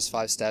 analyzing those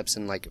 5 steps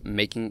and like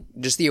making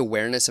just the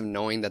awareness of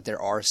knowing that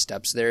there are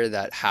steps there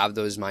that have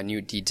those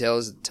minute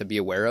details to be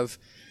aware of,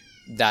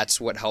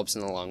 that's what helps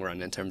in the long run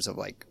in terms of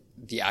like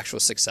the actual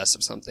success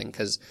of something.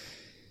 Because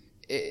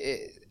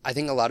I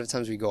think a lot of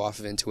times we go off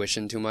of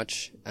intuition too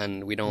much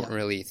and we don't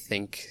really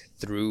think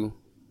through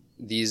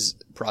these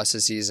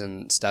processes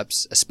and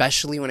steps,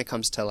 especially when it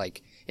comes to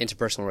like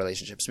interpersonal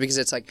relationships, because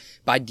it's like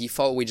by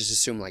default we just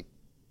assume like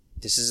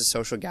this is a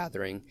social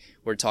gathering,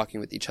 we're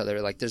talking with each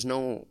other, like there's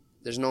no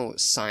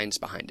science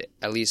behind it,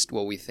 at least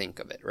what we think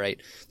of it,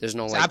 right? There's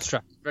no, it's like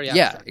abstract, very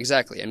abstract. Yeah,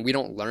 exactly. And we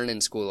don't learn in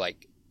school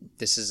like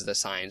this is the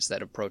science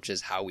that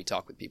approaches how we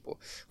talk with people.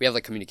 We have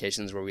like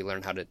communications where we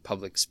learn how to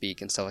public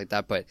speak and stuff like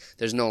that, but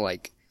there's no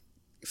like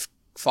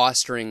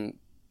fostering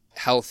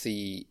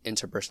healthy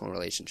interpersonal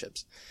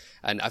relationships.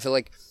 And I feel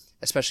like,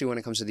 especially when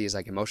it comes to these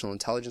like emotional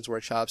intelligence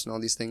workshops and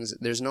all these things,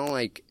 there's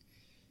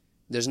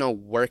no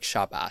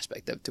workshop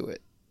aspect to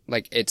it.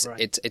 Like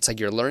it's like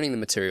you're learning the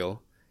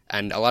material,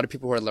 and a lot of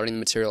people who are learning the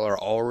material are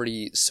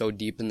already so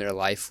deep in their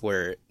life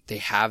where they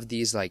have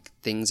these like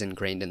things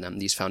ingrained in them,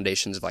 these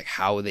foundations of like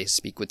how they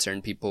speak with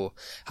certain people,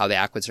 how they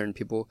act with certain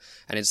people.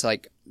 And it's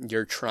like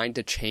you're trying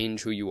to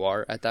change who you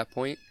are at that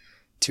point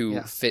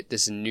to fit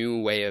this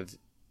new way of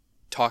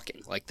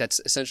talking. Like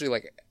that's essentially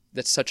like,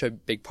 that's such a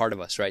big part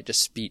of us, right?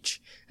 Just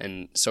speech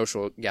and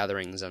social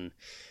gatherings. And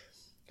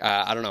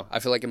I don't know. I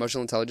feel like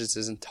emotional intelligence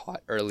isn't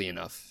taught early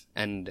enough,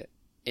 and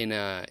in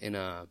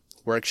a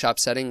workshop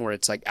setting where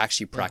it's like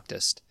actually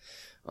practiced.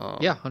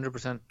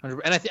 100%.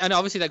 And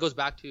obviously that goes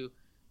back to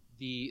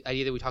the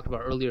idea that we talked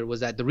about earlier,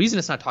 was that the reason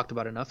it's not talked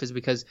about enough is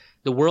because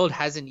the world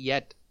hasn't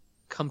yet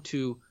come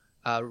to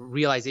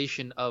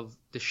realization of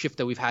the shift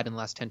that we've had in the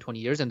last 10, 20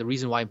 years, and the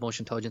reason why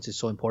emotional intelligence is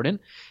so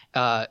important.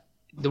 The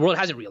world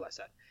hasn't realized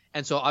that.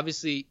 And so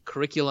obviously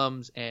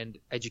curriculums and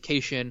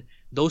education,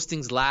 those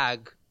things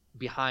lag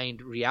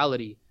behind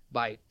reality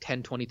by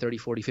 10, 20, 30,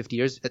 40, 50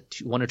 years,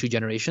 one or two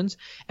generations.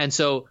 And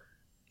so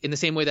in the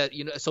same way that,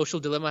 Social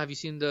Dilemma, have you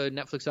seen the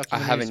Netflix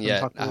documentary?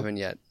 I haven't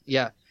yet.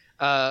 Yeah.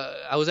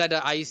 I was at the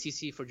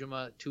IECC for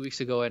Jummah 2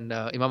 weeks ago, and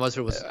Imam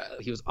Azhar was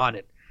on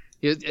it.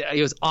 He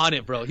was on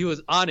it, bro. He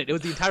was on it. It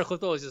was the entire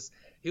khutbah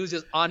he was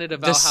just on it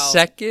about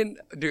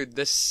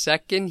the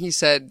second he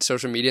said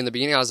social media in the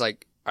beginning, I was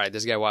like, all right,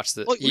 this guy watched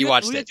it. He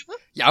watched it.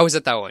 Yeah, I was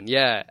at that one.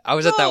 Yeah, I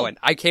was at that one.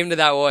 I came to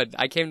that one.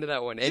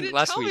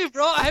 Last week. Me,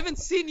 bro. I haven't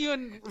seen you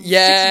in 6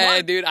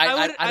 months. Dude.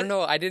 I don't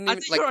know. I didn't even. I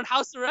think you're on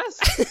house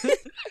arrest.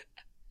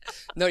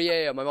 No,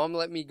 yeah. My mom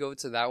let me go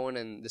to that one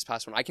and this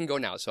past one. I can go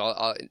now, so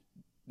I'll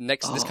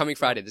this coming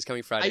Friday.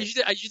 I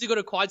usually go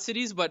to Quad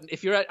Cities, but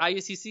if you're at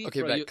IACC,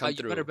 okay, bro, come you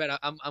through. better bet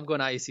I'm going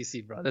to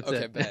IACC, bro. That's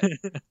okay, it. Bet.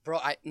 Bro,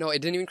 it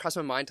didn't even cross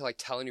my mind to like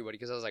tell anybody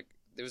because I was like,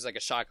 it was like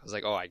a shock. I was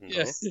like, oh, I can go.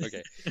 Yes.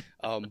 Okay.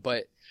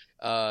 But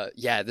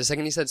the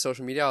second he said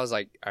social media, I was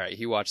like, all right,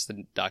 he watched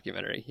the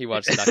documentary.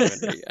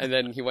 And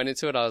then he went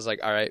into it. I was like,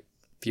 all right,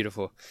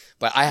 beautiful.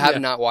 But I have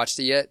not watched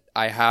it yet.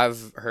 I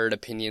have heard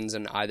opinions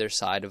on either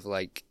side of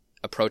like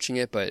approaching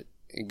it, but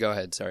go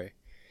ahead. Sorry.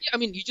 Yeah, I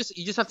mean, you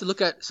just have to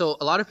look at. So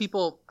a lot of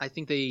people, I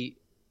think they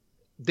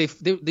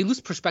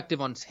lose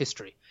perspective on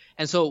history,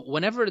 and so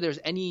whenever there's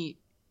any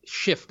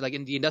shift, like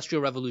in the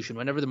Industrial Revolution,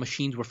 whenever the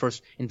machines were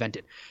first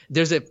invented,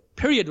 there's a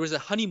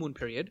honeymoon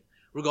period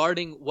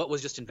regarding what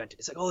was just invented.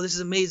 It's like, oh, this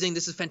is amazing,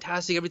 this is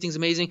fantastic, everything's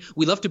amazing.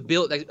 We love to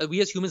build, like we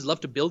as humans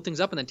love to build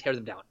things up and then tear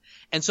them down.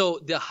 And so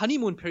the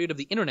honeymoon period of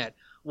the internet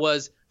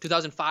was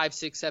 2005,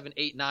 6, 7,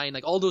 8, 9,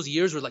 like all those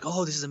years were like,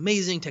 oh, this is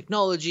amazing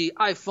technology,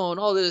 iPhone,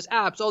 all this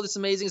apps, all this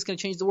amazing, it's going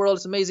to change the world,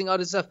 it's amazing, all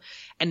this stuff.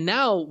 And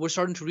now we're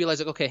starting to realize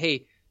like, okay,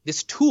 hey,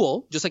 this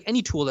tool, just like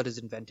any tool that is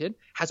invented,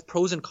 has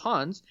pros and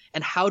cons,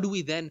 and how do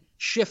we then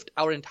shift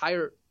our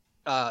entire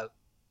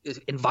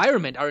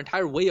environment, our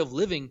entire way of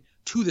living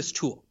to this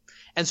tool?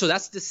 And so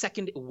that's the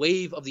second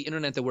wave of the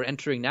internet that we're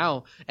entering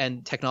now,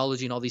 and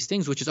technology and all these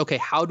things, which is, okay,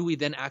 how do we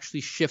then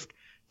actually shift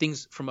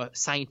things from a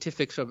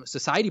scientific, from a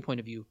society point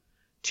of view,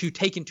 to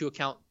take into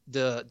account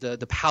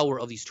the power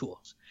of these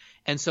tools?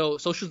 And so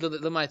Social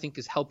Dilemma, I think,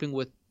 is helping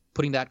with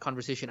putting that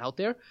conversation out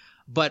there.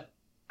 But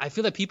I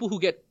feel that people who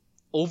get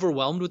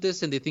overwhelmed with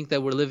this and they think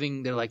that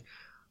they're like,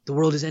 the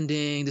world is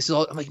ending, this is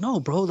all. I'm like, no,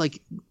 bro,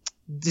 like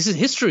this is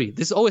history.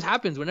 This always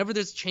happens. Whenever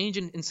there's change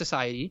in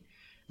society,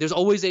 there's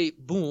always a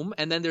boom,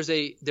 and then there's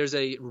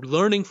a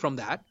learning from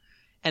that,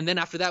 and then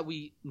after that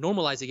we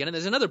normalize again, and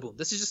there's another boom.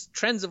 This is just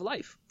trends of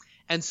life.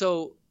 And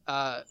so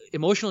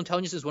emotional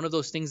intelligence is one of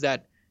those things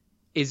that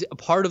is a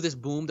part of this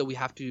boom that we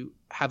have to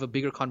have a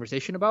bigger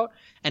conversation about,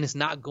 and it's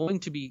not going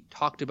to be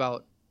talked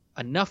about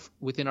enough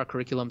within our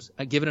curriculums.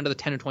 Given another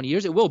 10 or 20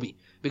 years, it will be,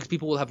 because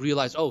people will have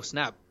realized, oh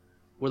snap,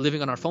 we're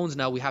living on our phones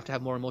now, we have to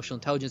have more emotional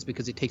intelligence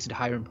because it takes it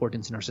higher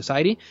importance in our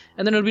society,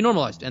 and then it'll be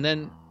normalized, and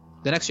then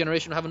the next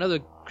generation will have another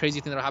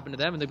crazy thing that'll happen to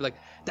them, and they'll be like,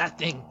 that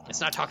thing,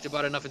 it's not talked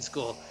about enough in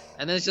school.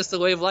 And then it's just the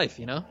way of life,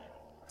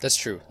 That's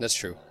true.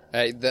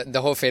 The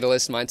whole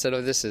fatalist mindset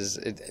of this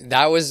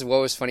that was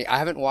what was funny. I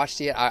haven't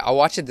watched it yet. I'll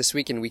watch it this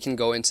week, and we can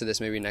go into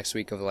this maybe next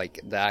week of like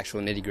the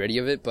actual nitty gritty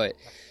of it. But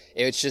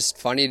it's just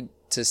funny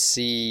to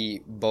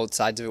see both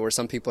sides of it, where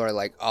some people are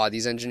like, oh,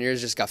 these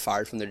engineers just got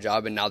fired from their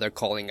job, and now they're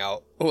calling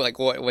out like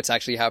what's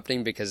actually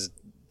happening because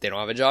they don't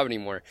have a job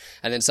anymore.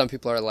 And then some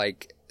people are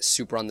like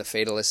super on the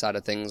fatalist side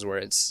of things, where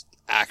it's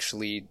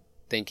actually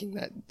thinking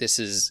that this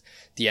is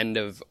the end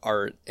of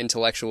our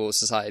intellectual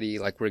society,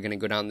 like we're going to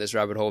go down this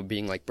rabbit hole of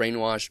being like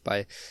brainwashed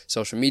by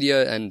social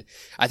media. And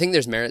I think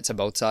there's merit to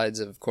both sides,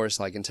 of course,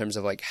 like in terms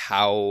of like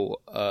how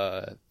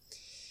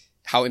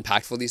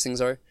impactful these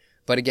things are.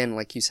 But again,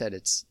 like you said,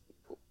 it's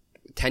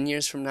 10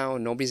 years from now,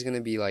 nobody's going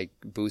to be like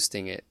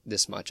boosting it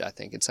this much. I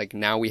think it's like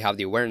now we have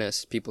the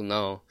awareness, people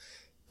know,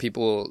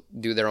 people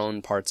do their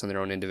own parts on their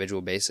own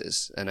individual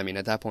basis. And I mean,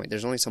 at that point,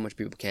 there's only so much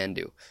people can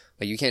do.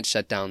 Like, you can't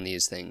shut down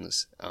these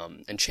things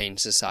and change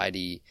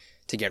society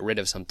to get rid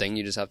of something.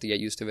 You just have to get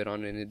used to it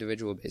on an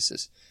individual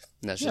basis.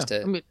 And that's just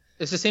it. I mean,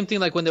 it's the same thing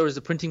like when there was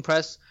the printing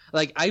press.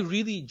 Like, I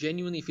really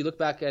genuinely, if you look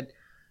back at,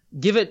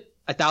 give it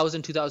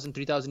 1,000, 2,000,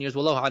 3,000 years,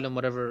 wallahu alam,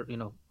 whatever,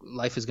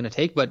 life is going to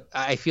take. But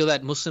I feel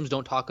that Muslims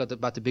don't talk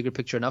about the bigger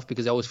picture enough,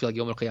 because they always feel like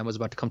Yawm al-Qiyamah is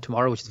about to come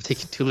tomorrow, which is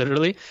taken too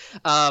literally.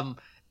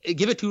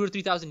 Give it 2,000 or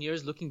 3,000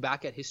 years, looking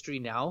back at history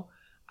now,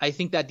 I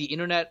think that the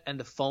internet and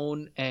the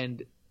phone,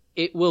 and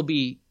it will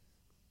be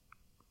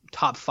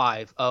top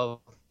 5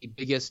 of the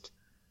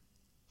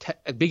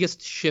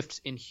biggest shifts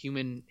in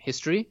human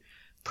history.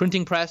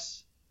 Printing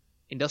press,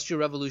 industrial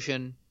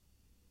revolution,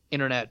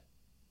 internet.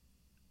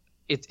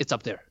 it's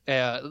up there.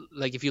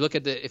 Like if you look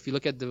at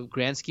the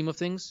grand scheme of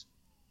things,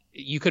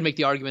 you could make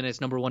the argument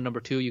it's number 1, number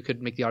 2. You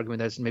could make the argument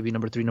that it's maybe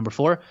number 3, number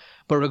 4.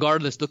 But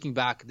regardless, looking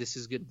back, this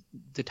is good.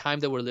 The time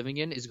that we're living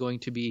in is going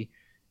to be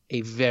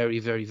a very,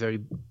 very, very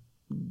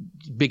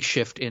big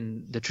shift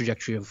in the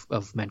trajectory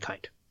of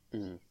mankind.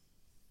 Mm-hmm.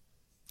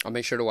 I'll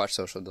make sure to watch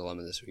Social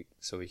Dilemma this week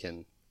so we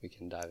can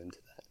dive into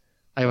that.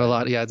 I have a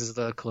lot. Yeah, this is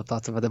the cool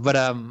thoughts about that. But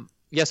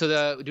yeah.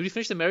 So did we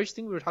finish the marriage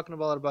thing? We were talking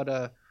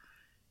about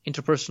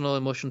interpersonal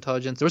emotional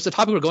intelligence. There was a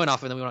topic we were going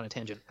off, and then we went on a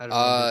tangent. I don't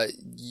know.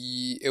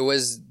 It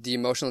was the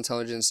emotional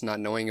intelligence, not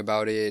knowing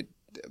about it,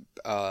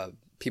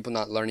 people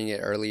not learning it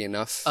early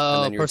enough,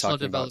 and then you were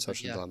talking about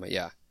Social Dilemma.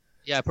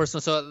 Yeah,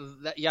 personal. So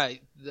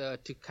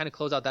to kind of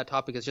close out that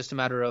topic, it's just a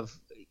matter of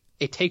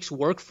it takes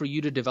work for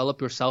you to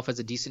develop yourself as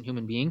a decent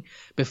human being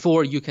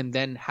before you can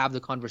then have the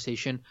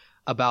conversation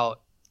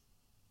about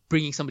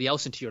bringing somebody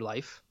else into your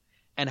life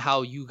and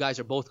how you guys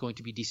are both going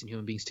to be decent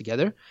human beings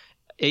together.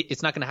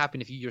 It's not going to happen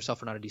if you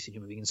yourself are not a decent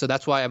human being. And so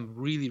that's why I'm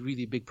really,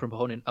 really big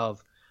proponent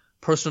of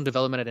personal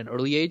development at an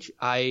early age.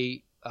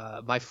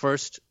 My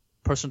first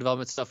personal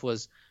development stuff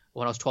was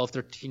when I was 12,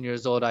 13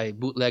 years old. I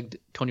bootlegged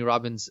Tony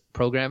Robbins'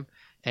 program.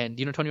 And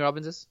do you know who Tony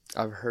Robbins is?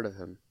 I've heard of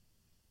him.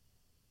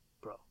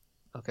 Bro.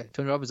 Okay.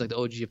 Tony Robbins is like the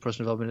OG of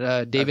personal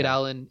development. David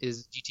Allen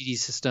is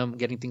GTD's system,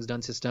 getting things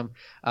done system.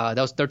 That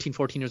was 13,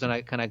 14 years when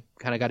I kind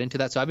of got into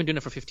that. So I've been doing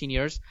it for 15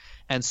 years.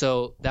 And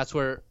so that's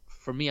where,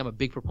 for me, I'm a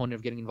big proponent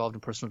of getting involved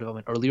in personal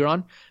development earlier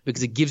on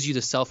because it gives you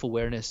the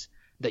self-awareness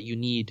that you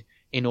need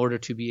in order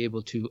to be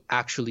able to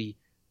actually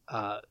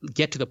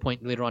get to the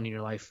point later on in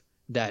your life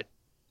that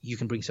you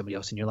can bring somebody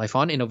else in your life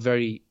on in a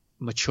very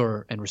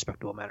mature and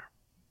respectable manner.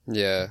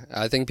 Yeah,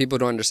 I think people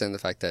don't understand the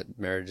fact that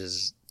marriage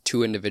is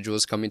two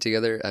individuals coming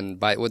together, and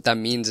by what that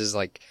means is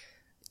like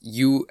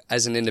you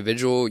as an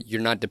individual, you're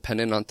not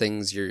dependent on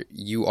things.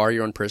 You are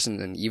your own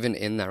person, and even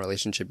in that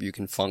relationship, you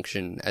can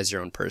function as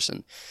your own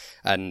person.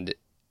 And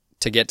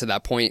to get to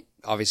that point,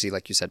 obviously,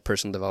 like you said,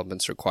 personal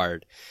development's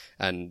required,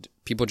 and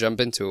people jump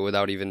into it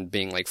without even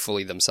being like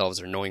fully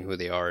themselves or knowing who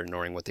they are or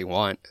knowing what they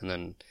want, and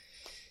then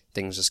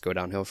things just go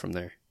downhill from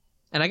there.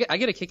 And I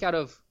get a kick out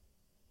of,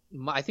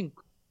 I think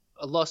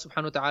Allah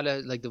subhanahu wa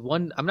ta'ala, like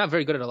I'm not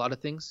very good at a lot of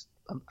things.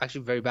 I'm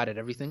actually very bad at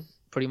everything,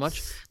 pretty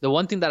much. The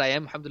one thing that I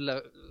am,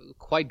 alhamdulillah,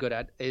 quite good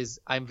at is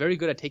I'm very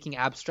good at taking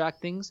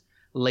abstract things,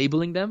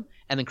 labeling them,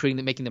 and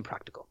then making them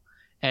practical.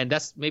 And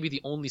that's maybe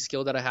the only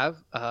skill that I have.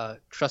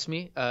 Trust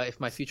me, if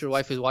my future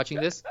wife is watching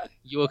this,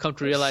 you will come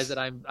to realize that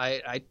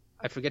I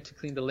forget to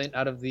clean the lint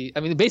out of the.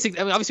 Obviously,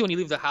 when you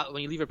leave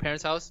when you leave your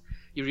parents' house,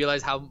 you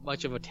realize how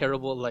much of a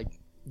terrible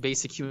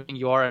basic human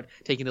you are at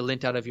taking the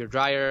lint out of your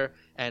dryer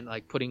and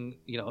putting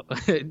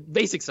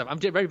basic stuff. I'm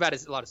very bad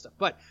at a lot of stuff.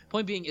 But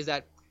point being is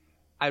that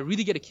I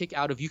really get a kick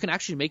out of you can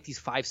actually make these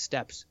 5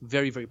 steps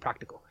very, very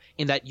practical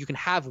in that you can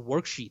have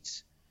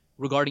worksheets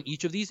regarding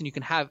each of these, and you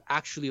can have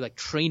actually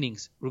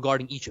trainings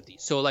regarding each of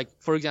these. So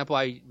for example,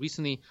 I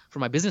recently, for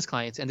my business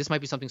clients, and this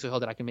might be something, Sohail,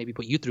 that I can maybe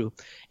put you through,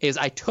 is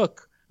I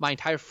took my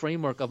entire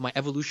framework of my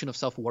Evolution of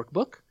Self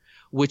workbook,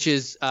 which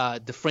is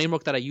the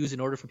framework that I use in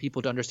order for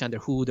people to understand their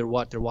who, their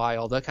what, their why,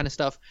 all that kind of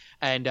stuff,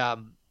 and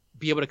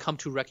be able to come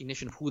to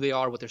recognition of who they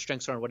are, what their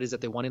strengths are, and what it is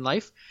that they want in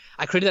life.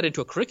 I created that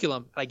into a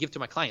curriculum that I give to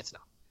my clients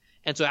now.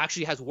 And so it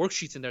actually has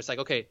worksheets in there. It's like,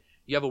 okay,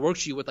 you have a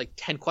worksheet with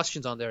 10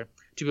 questions on there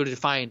to be able to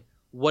define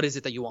what is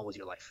it that you want with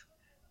your life?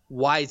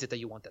 Why is it that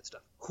you want that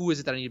stuff? Who is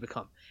it that I need to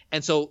become?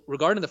 And so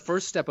regarding the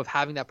first step of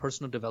having that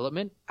personal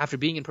development, after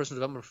being in personal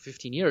development for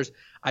 15 years,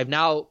 I've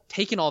now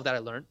taken all that I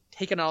learned,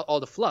 taken out all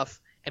the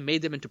fluff, and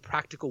made them into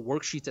practical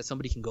worksheets that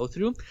somebody can go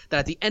through, that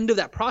at the end of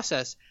that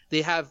process,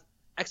 they have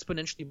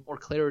exponentially more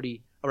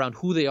clarity around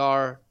who they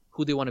are,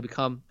 who they want to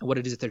become, and what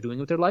it is that they're doing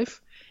with their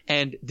life.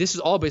 And this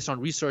is all based on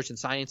research and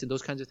science and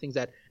those kinds of things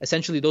that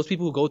essentially those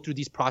people who go through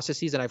these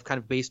processes, and I've kind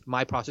of based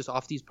my process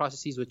off these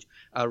processes, which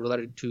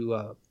related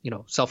to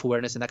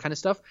self-awareness and that kind of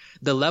stuff,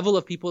 the level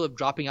of people of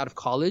dropping out of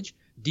college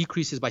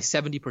decreases by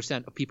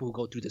 70% of people who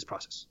go through this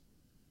process.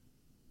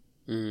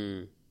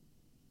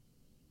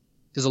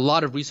 There's a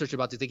lot of research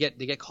about this. They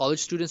get college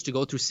students to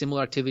go through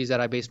similar activities that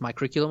I based my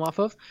curriculum off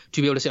of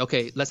to be able to say,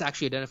 okay, let's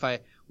actually identify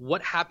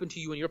what happened to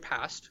you in your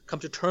past, come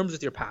to terms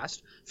with your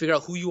past, figure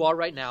out who you are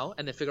right now,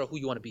 and then figure out who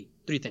you want to be.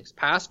 3 things: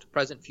 past,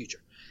 present,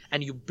 future.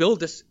 And you build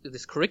this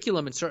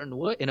curriculum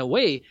in a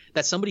way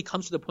that somebody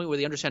comes to the point where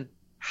they understand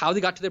how they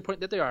got to the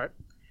point that they are.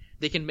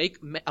 They can make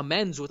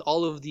amends with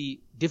all of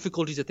the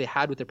difficulties that they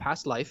had with their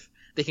past life.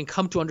 They can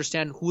come to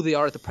understand who they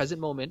are at the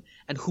present moment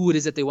and who it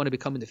is that they want to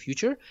become in the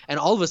future. And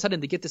all of a sudden,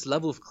 they get this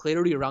level of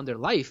clarity around their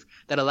life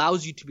that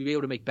allows you to be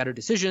able to make better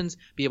decisions,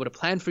 be able to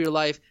plan for your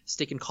life,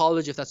 stick in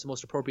college if that's the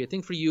most appropriate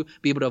thing for you,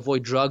 be able to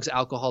avoid drugs,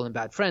 alcohol, and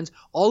bad friends.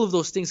 All of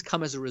those things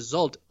come as a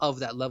result of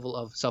that level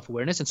of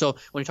self-awareness. And so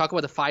when you talk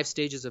about the 5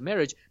 stages of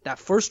marriage, that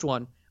first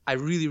one, I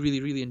really,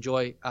 really, really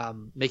enjoy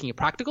making it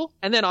practical.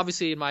 And then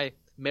obviously in my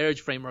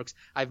marriage frameworks,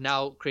 I've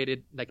now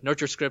created like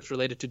nurture scripts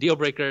related to deal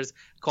breakers,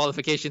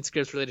 qualification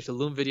scripts related to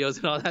Loom videos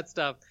and all that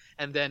stuff.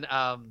 And then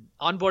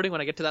onboarding,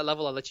 when I get to that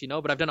level, I'll let you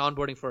know. But I've done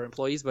onboarding for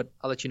employees, but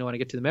I'll let you know when I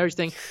get to the marriage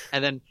thing.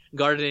 And then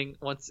gardening,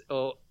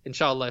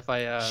 inshallah, if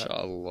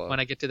Inshallah. when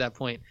I get to that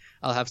point,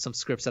 I'll have some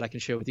scripts that I can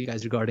share with you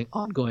guys regarding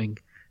ongoing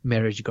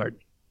marriage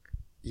gardening.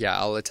 Yeah,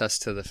 I'll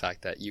attest to the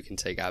fact that you can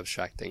take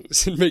abstract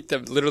things and make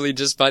them literally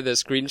just by the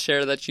screen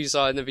share that you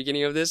saw in the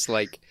beginning of this.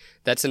 Like,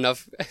 that's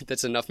enough.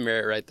 That's enough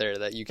merit right there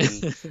that you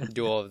can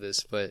do all of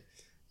this. But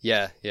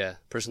yeah,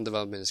 personal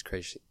development is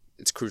crazy.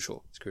 It's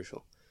crucial.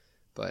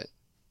 But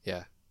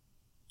yeah.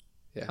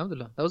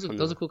 Alhamdulillah. That was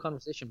a cool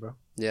conversation, bro.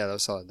 Yeah, that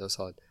was solid.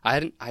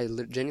 I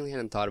genuinely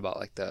hadn't thought about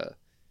like the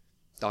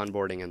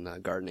onboarding and the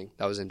gardening.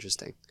 That was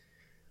interesting.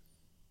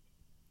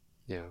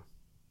 Yeah.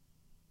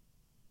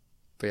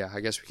 But yeah, I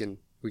guess we can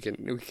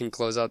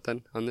close out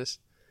then on this.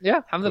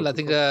 Yeah, alhamdulillah. Cool. I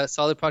think a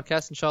solid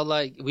podcast,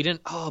 inshallah. We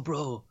didn't talk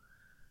about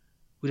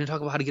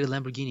how to get a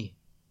Lamborghini.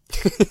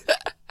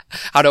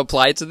 How to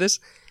apply it to this?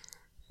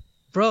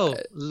 Bro,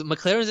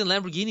 McLarens and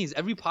Lamborghinis,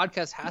 every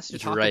podcast has to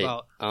talk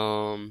about.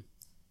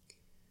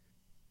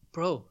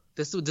 Bro,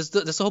 that's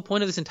the whole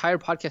point of this entire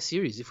podcast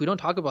series. If we don't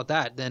talk about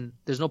that, then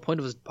there's no point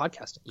of us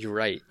podcasting. You're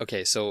right.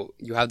 Okay, so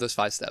you have those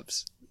 5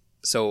 steps.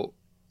 So,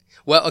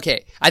 well,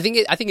 okay. I think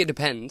it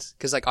depends,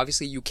 because like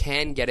obviously you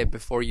can get it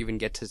before you even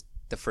get to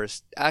the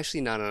first.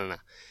 Actually, no.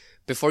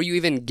 Before you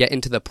even get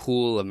into the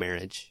pool of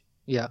marriage,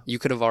 yeah, you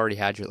could have already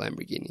had your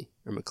Lamborghini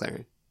or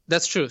McLaren.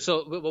 That's true.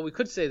 So what we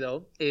could say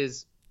though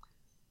is,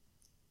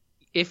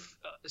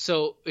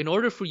 in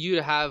order for you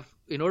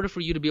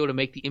to be able to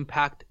make the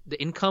impact,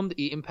 the income,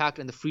 the impact,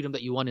 and the freedom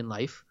that you want in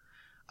life,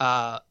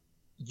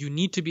 you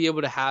need to be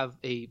able to have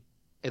a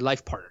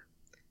life partner,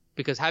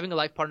 because having a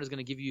life partner is going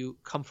to give you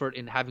comfort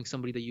in having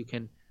somebody that you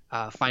can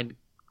find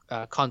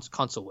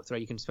console with, right?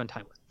 You can spend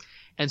time with.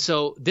 And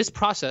so this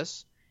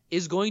process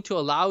is going to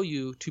allow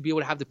you to be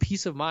able to have the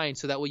peace of mind,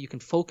 so that way you can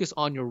focus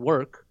on your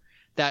work,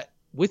 that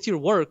with your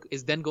work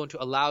is then going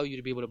to allow you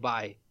to be able to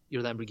buy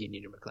your Lamborghini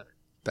and your McLaren.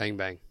 Bang,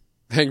 bang.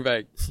 Bang,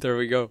 bang. There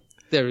we go.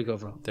 There we go,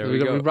 bro. There we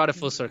go. We brought it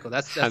full circle.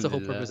 That's the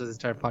whole purpose of this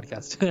entire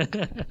podcast.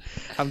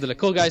 Alhamdulillah.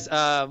 Cool, guys.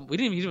 We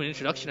didn't even do an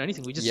introduction or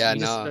anything. We just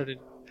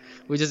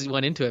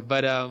went into it.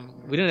 But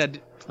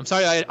I'm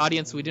sorry,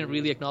 audience. We didn't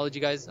really acknowledge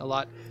you guys a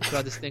lot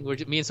throughout this thing.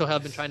 Me and Sohail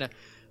have been trying to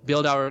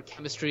build our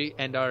chemistry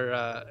and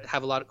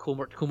have a lot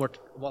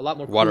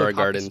more water our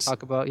gardens to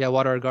talk about. Yeah,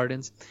 water our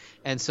gardens.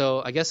 And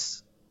so I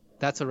guess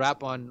that's a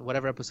wrap on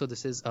whatever episode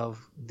this is of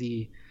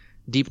the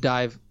Deep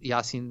Dive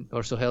Yasin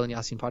or Sohail and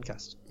Yasin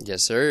podcast.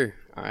 Yes, sir.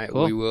 All right.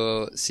 Cool. We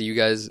will see you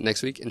guys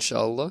next week,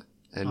 inshallah.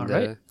 And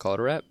call it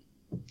a wrap.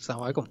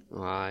 Assalamu alaikum.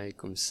 Wa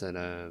alaikum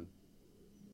salam.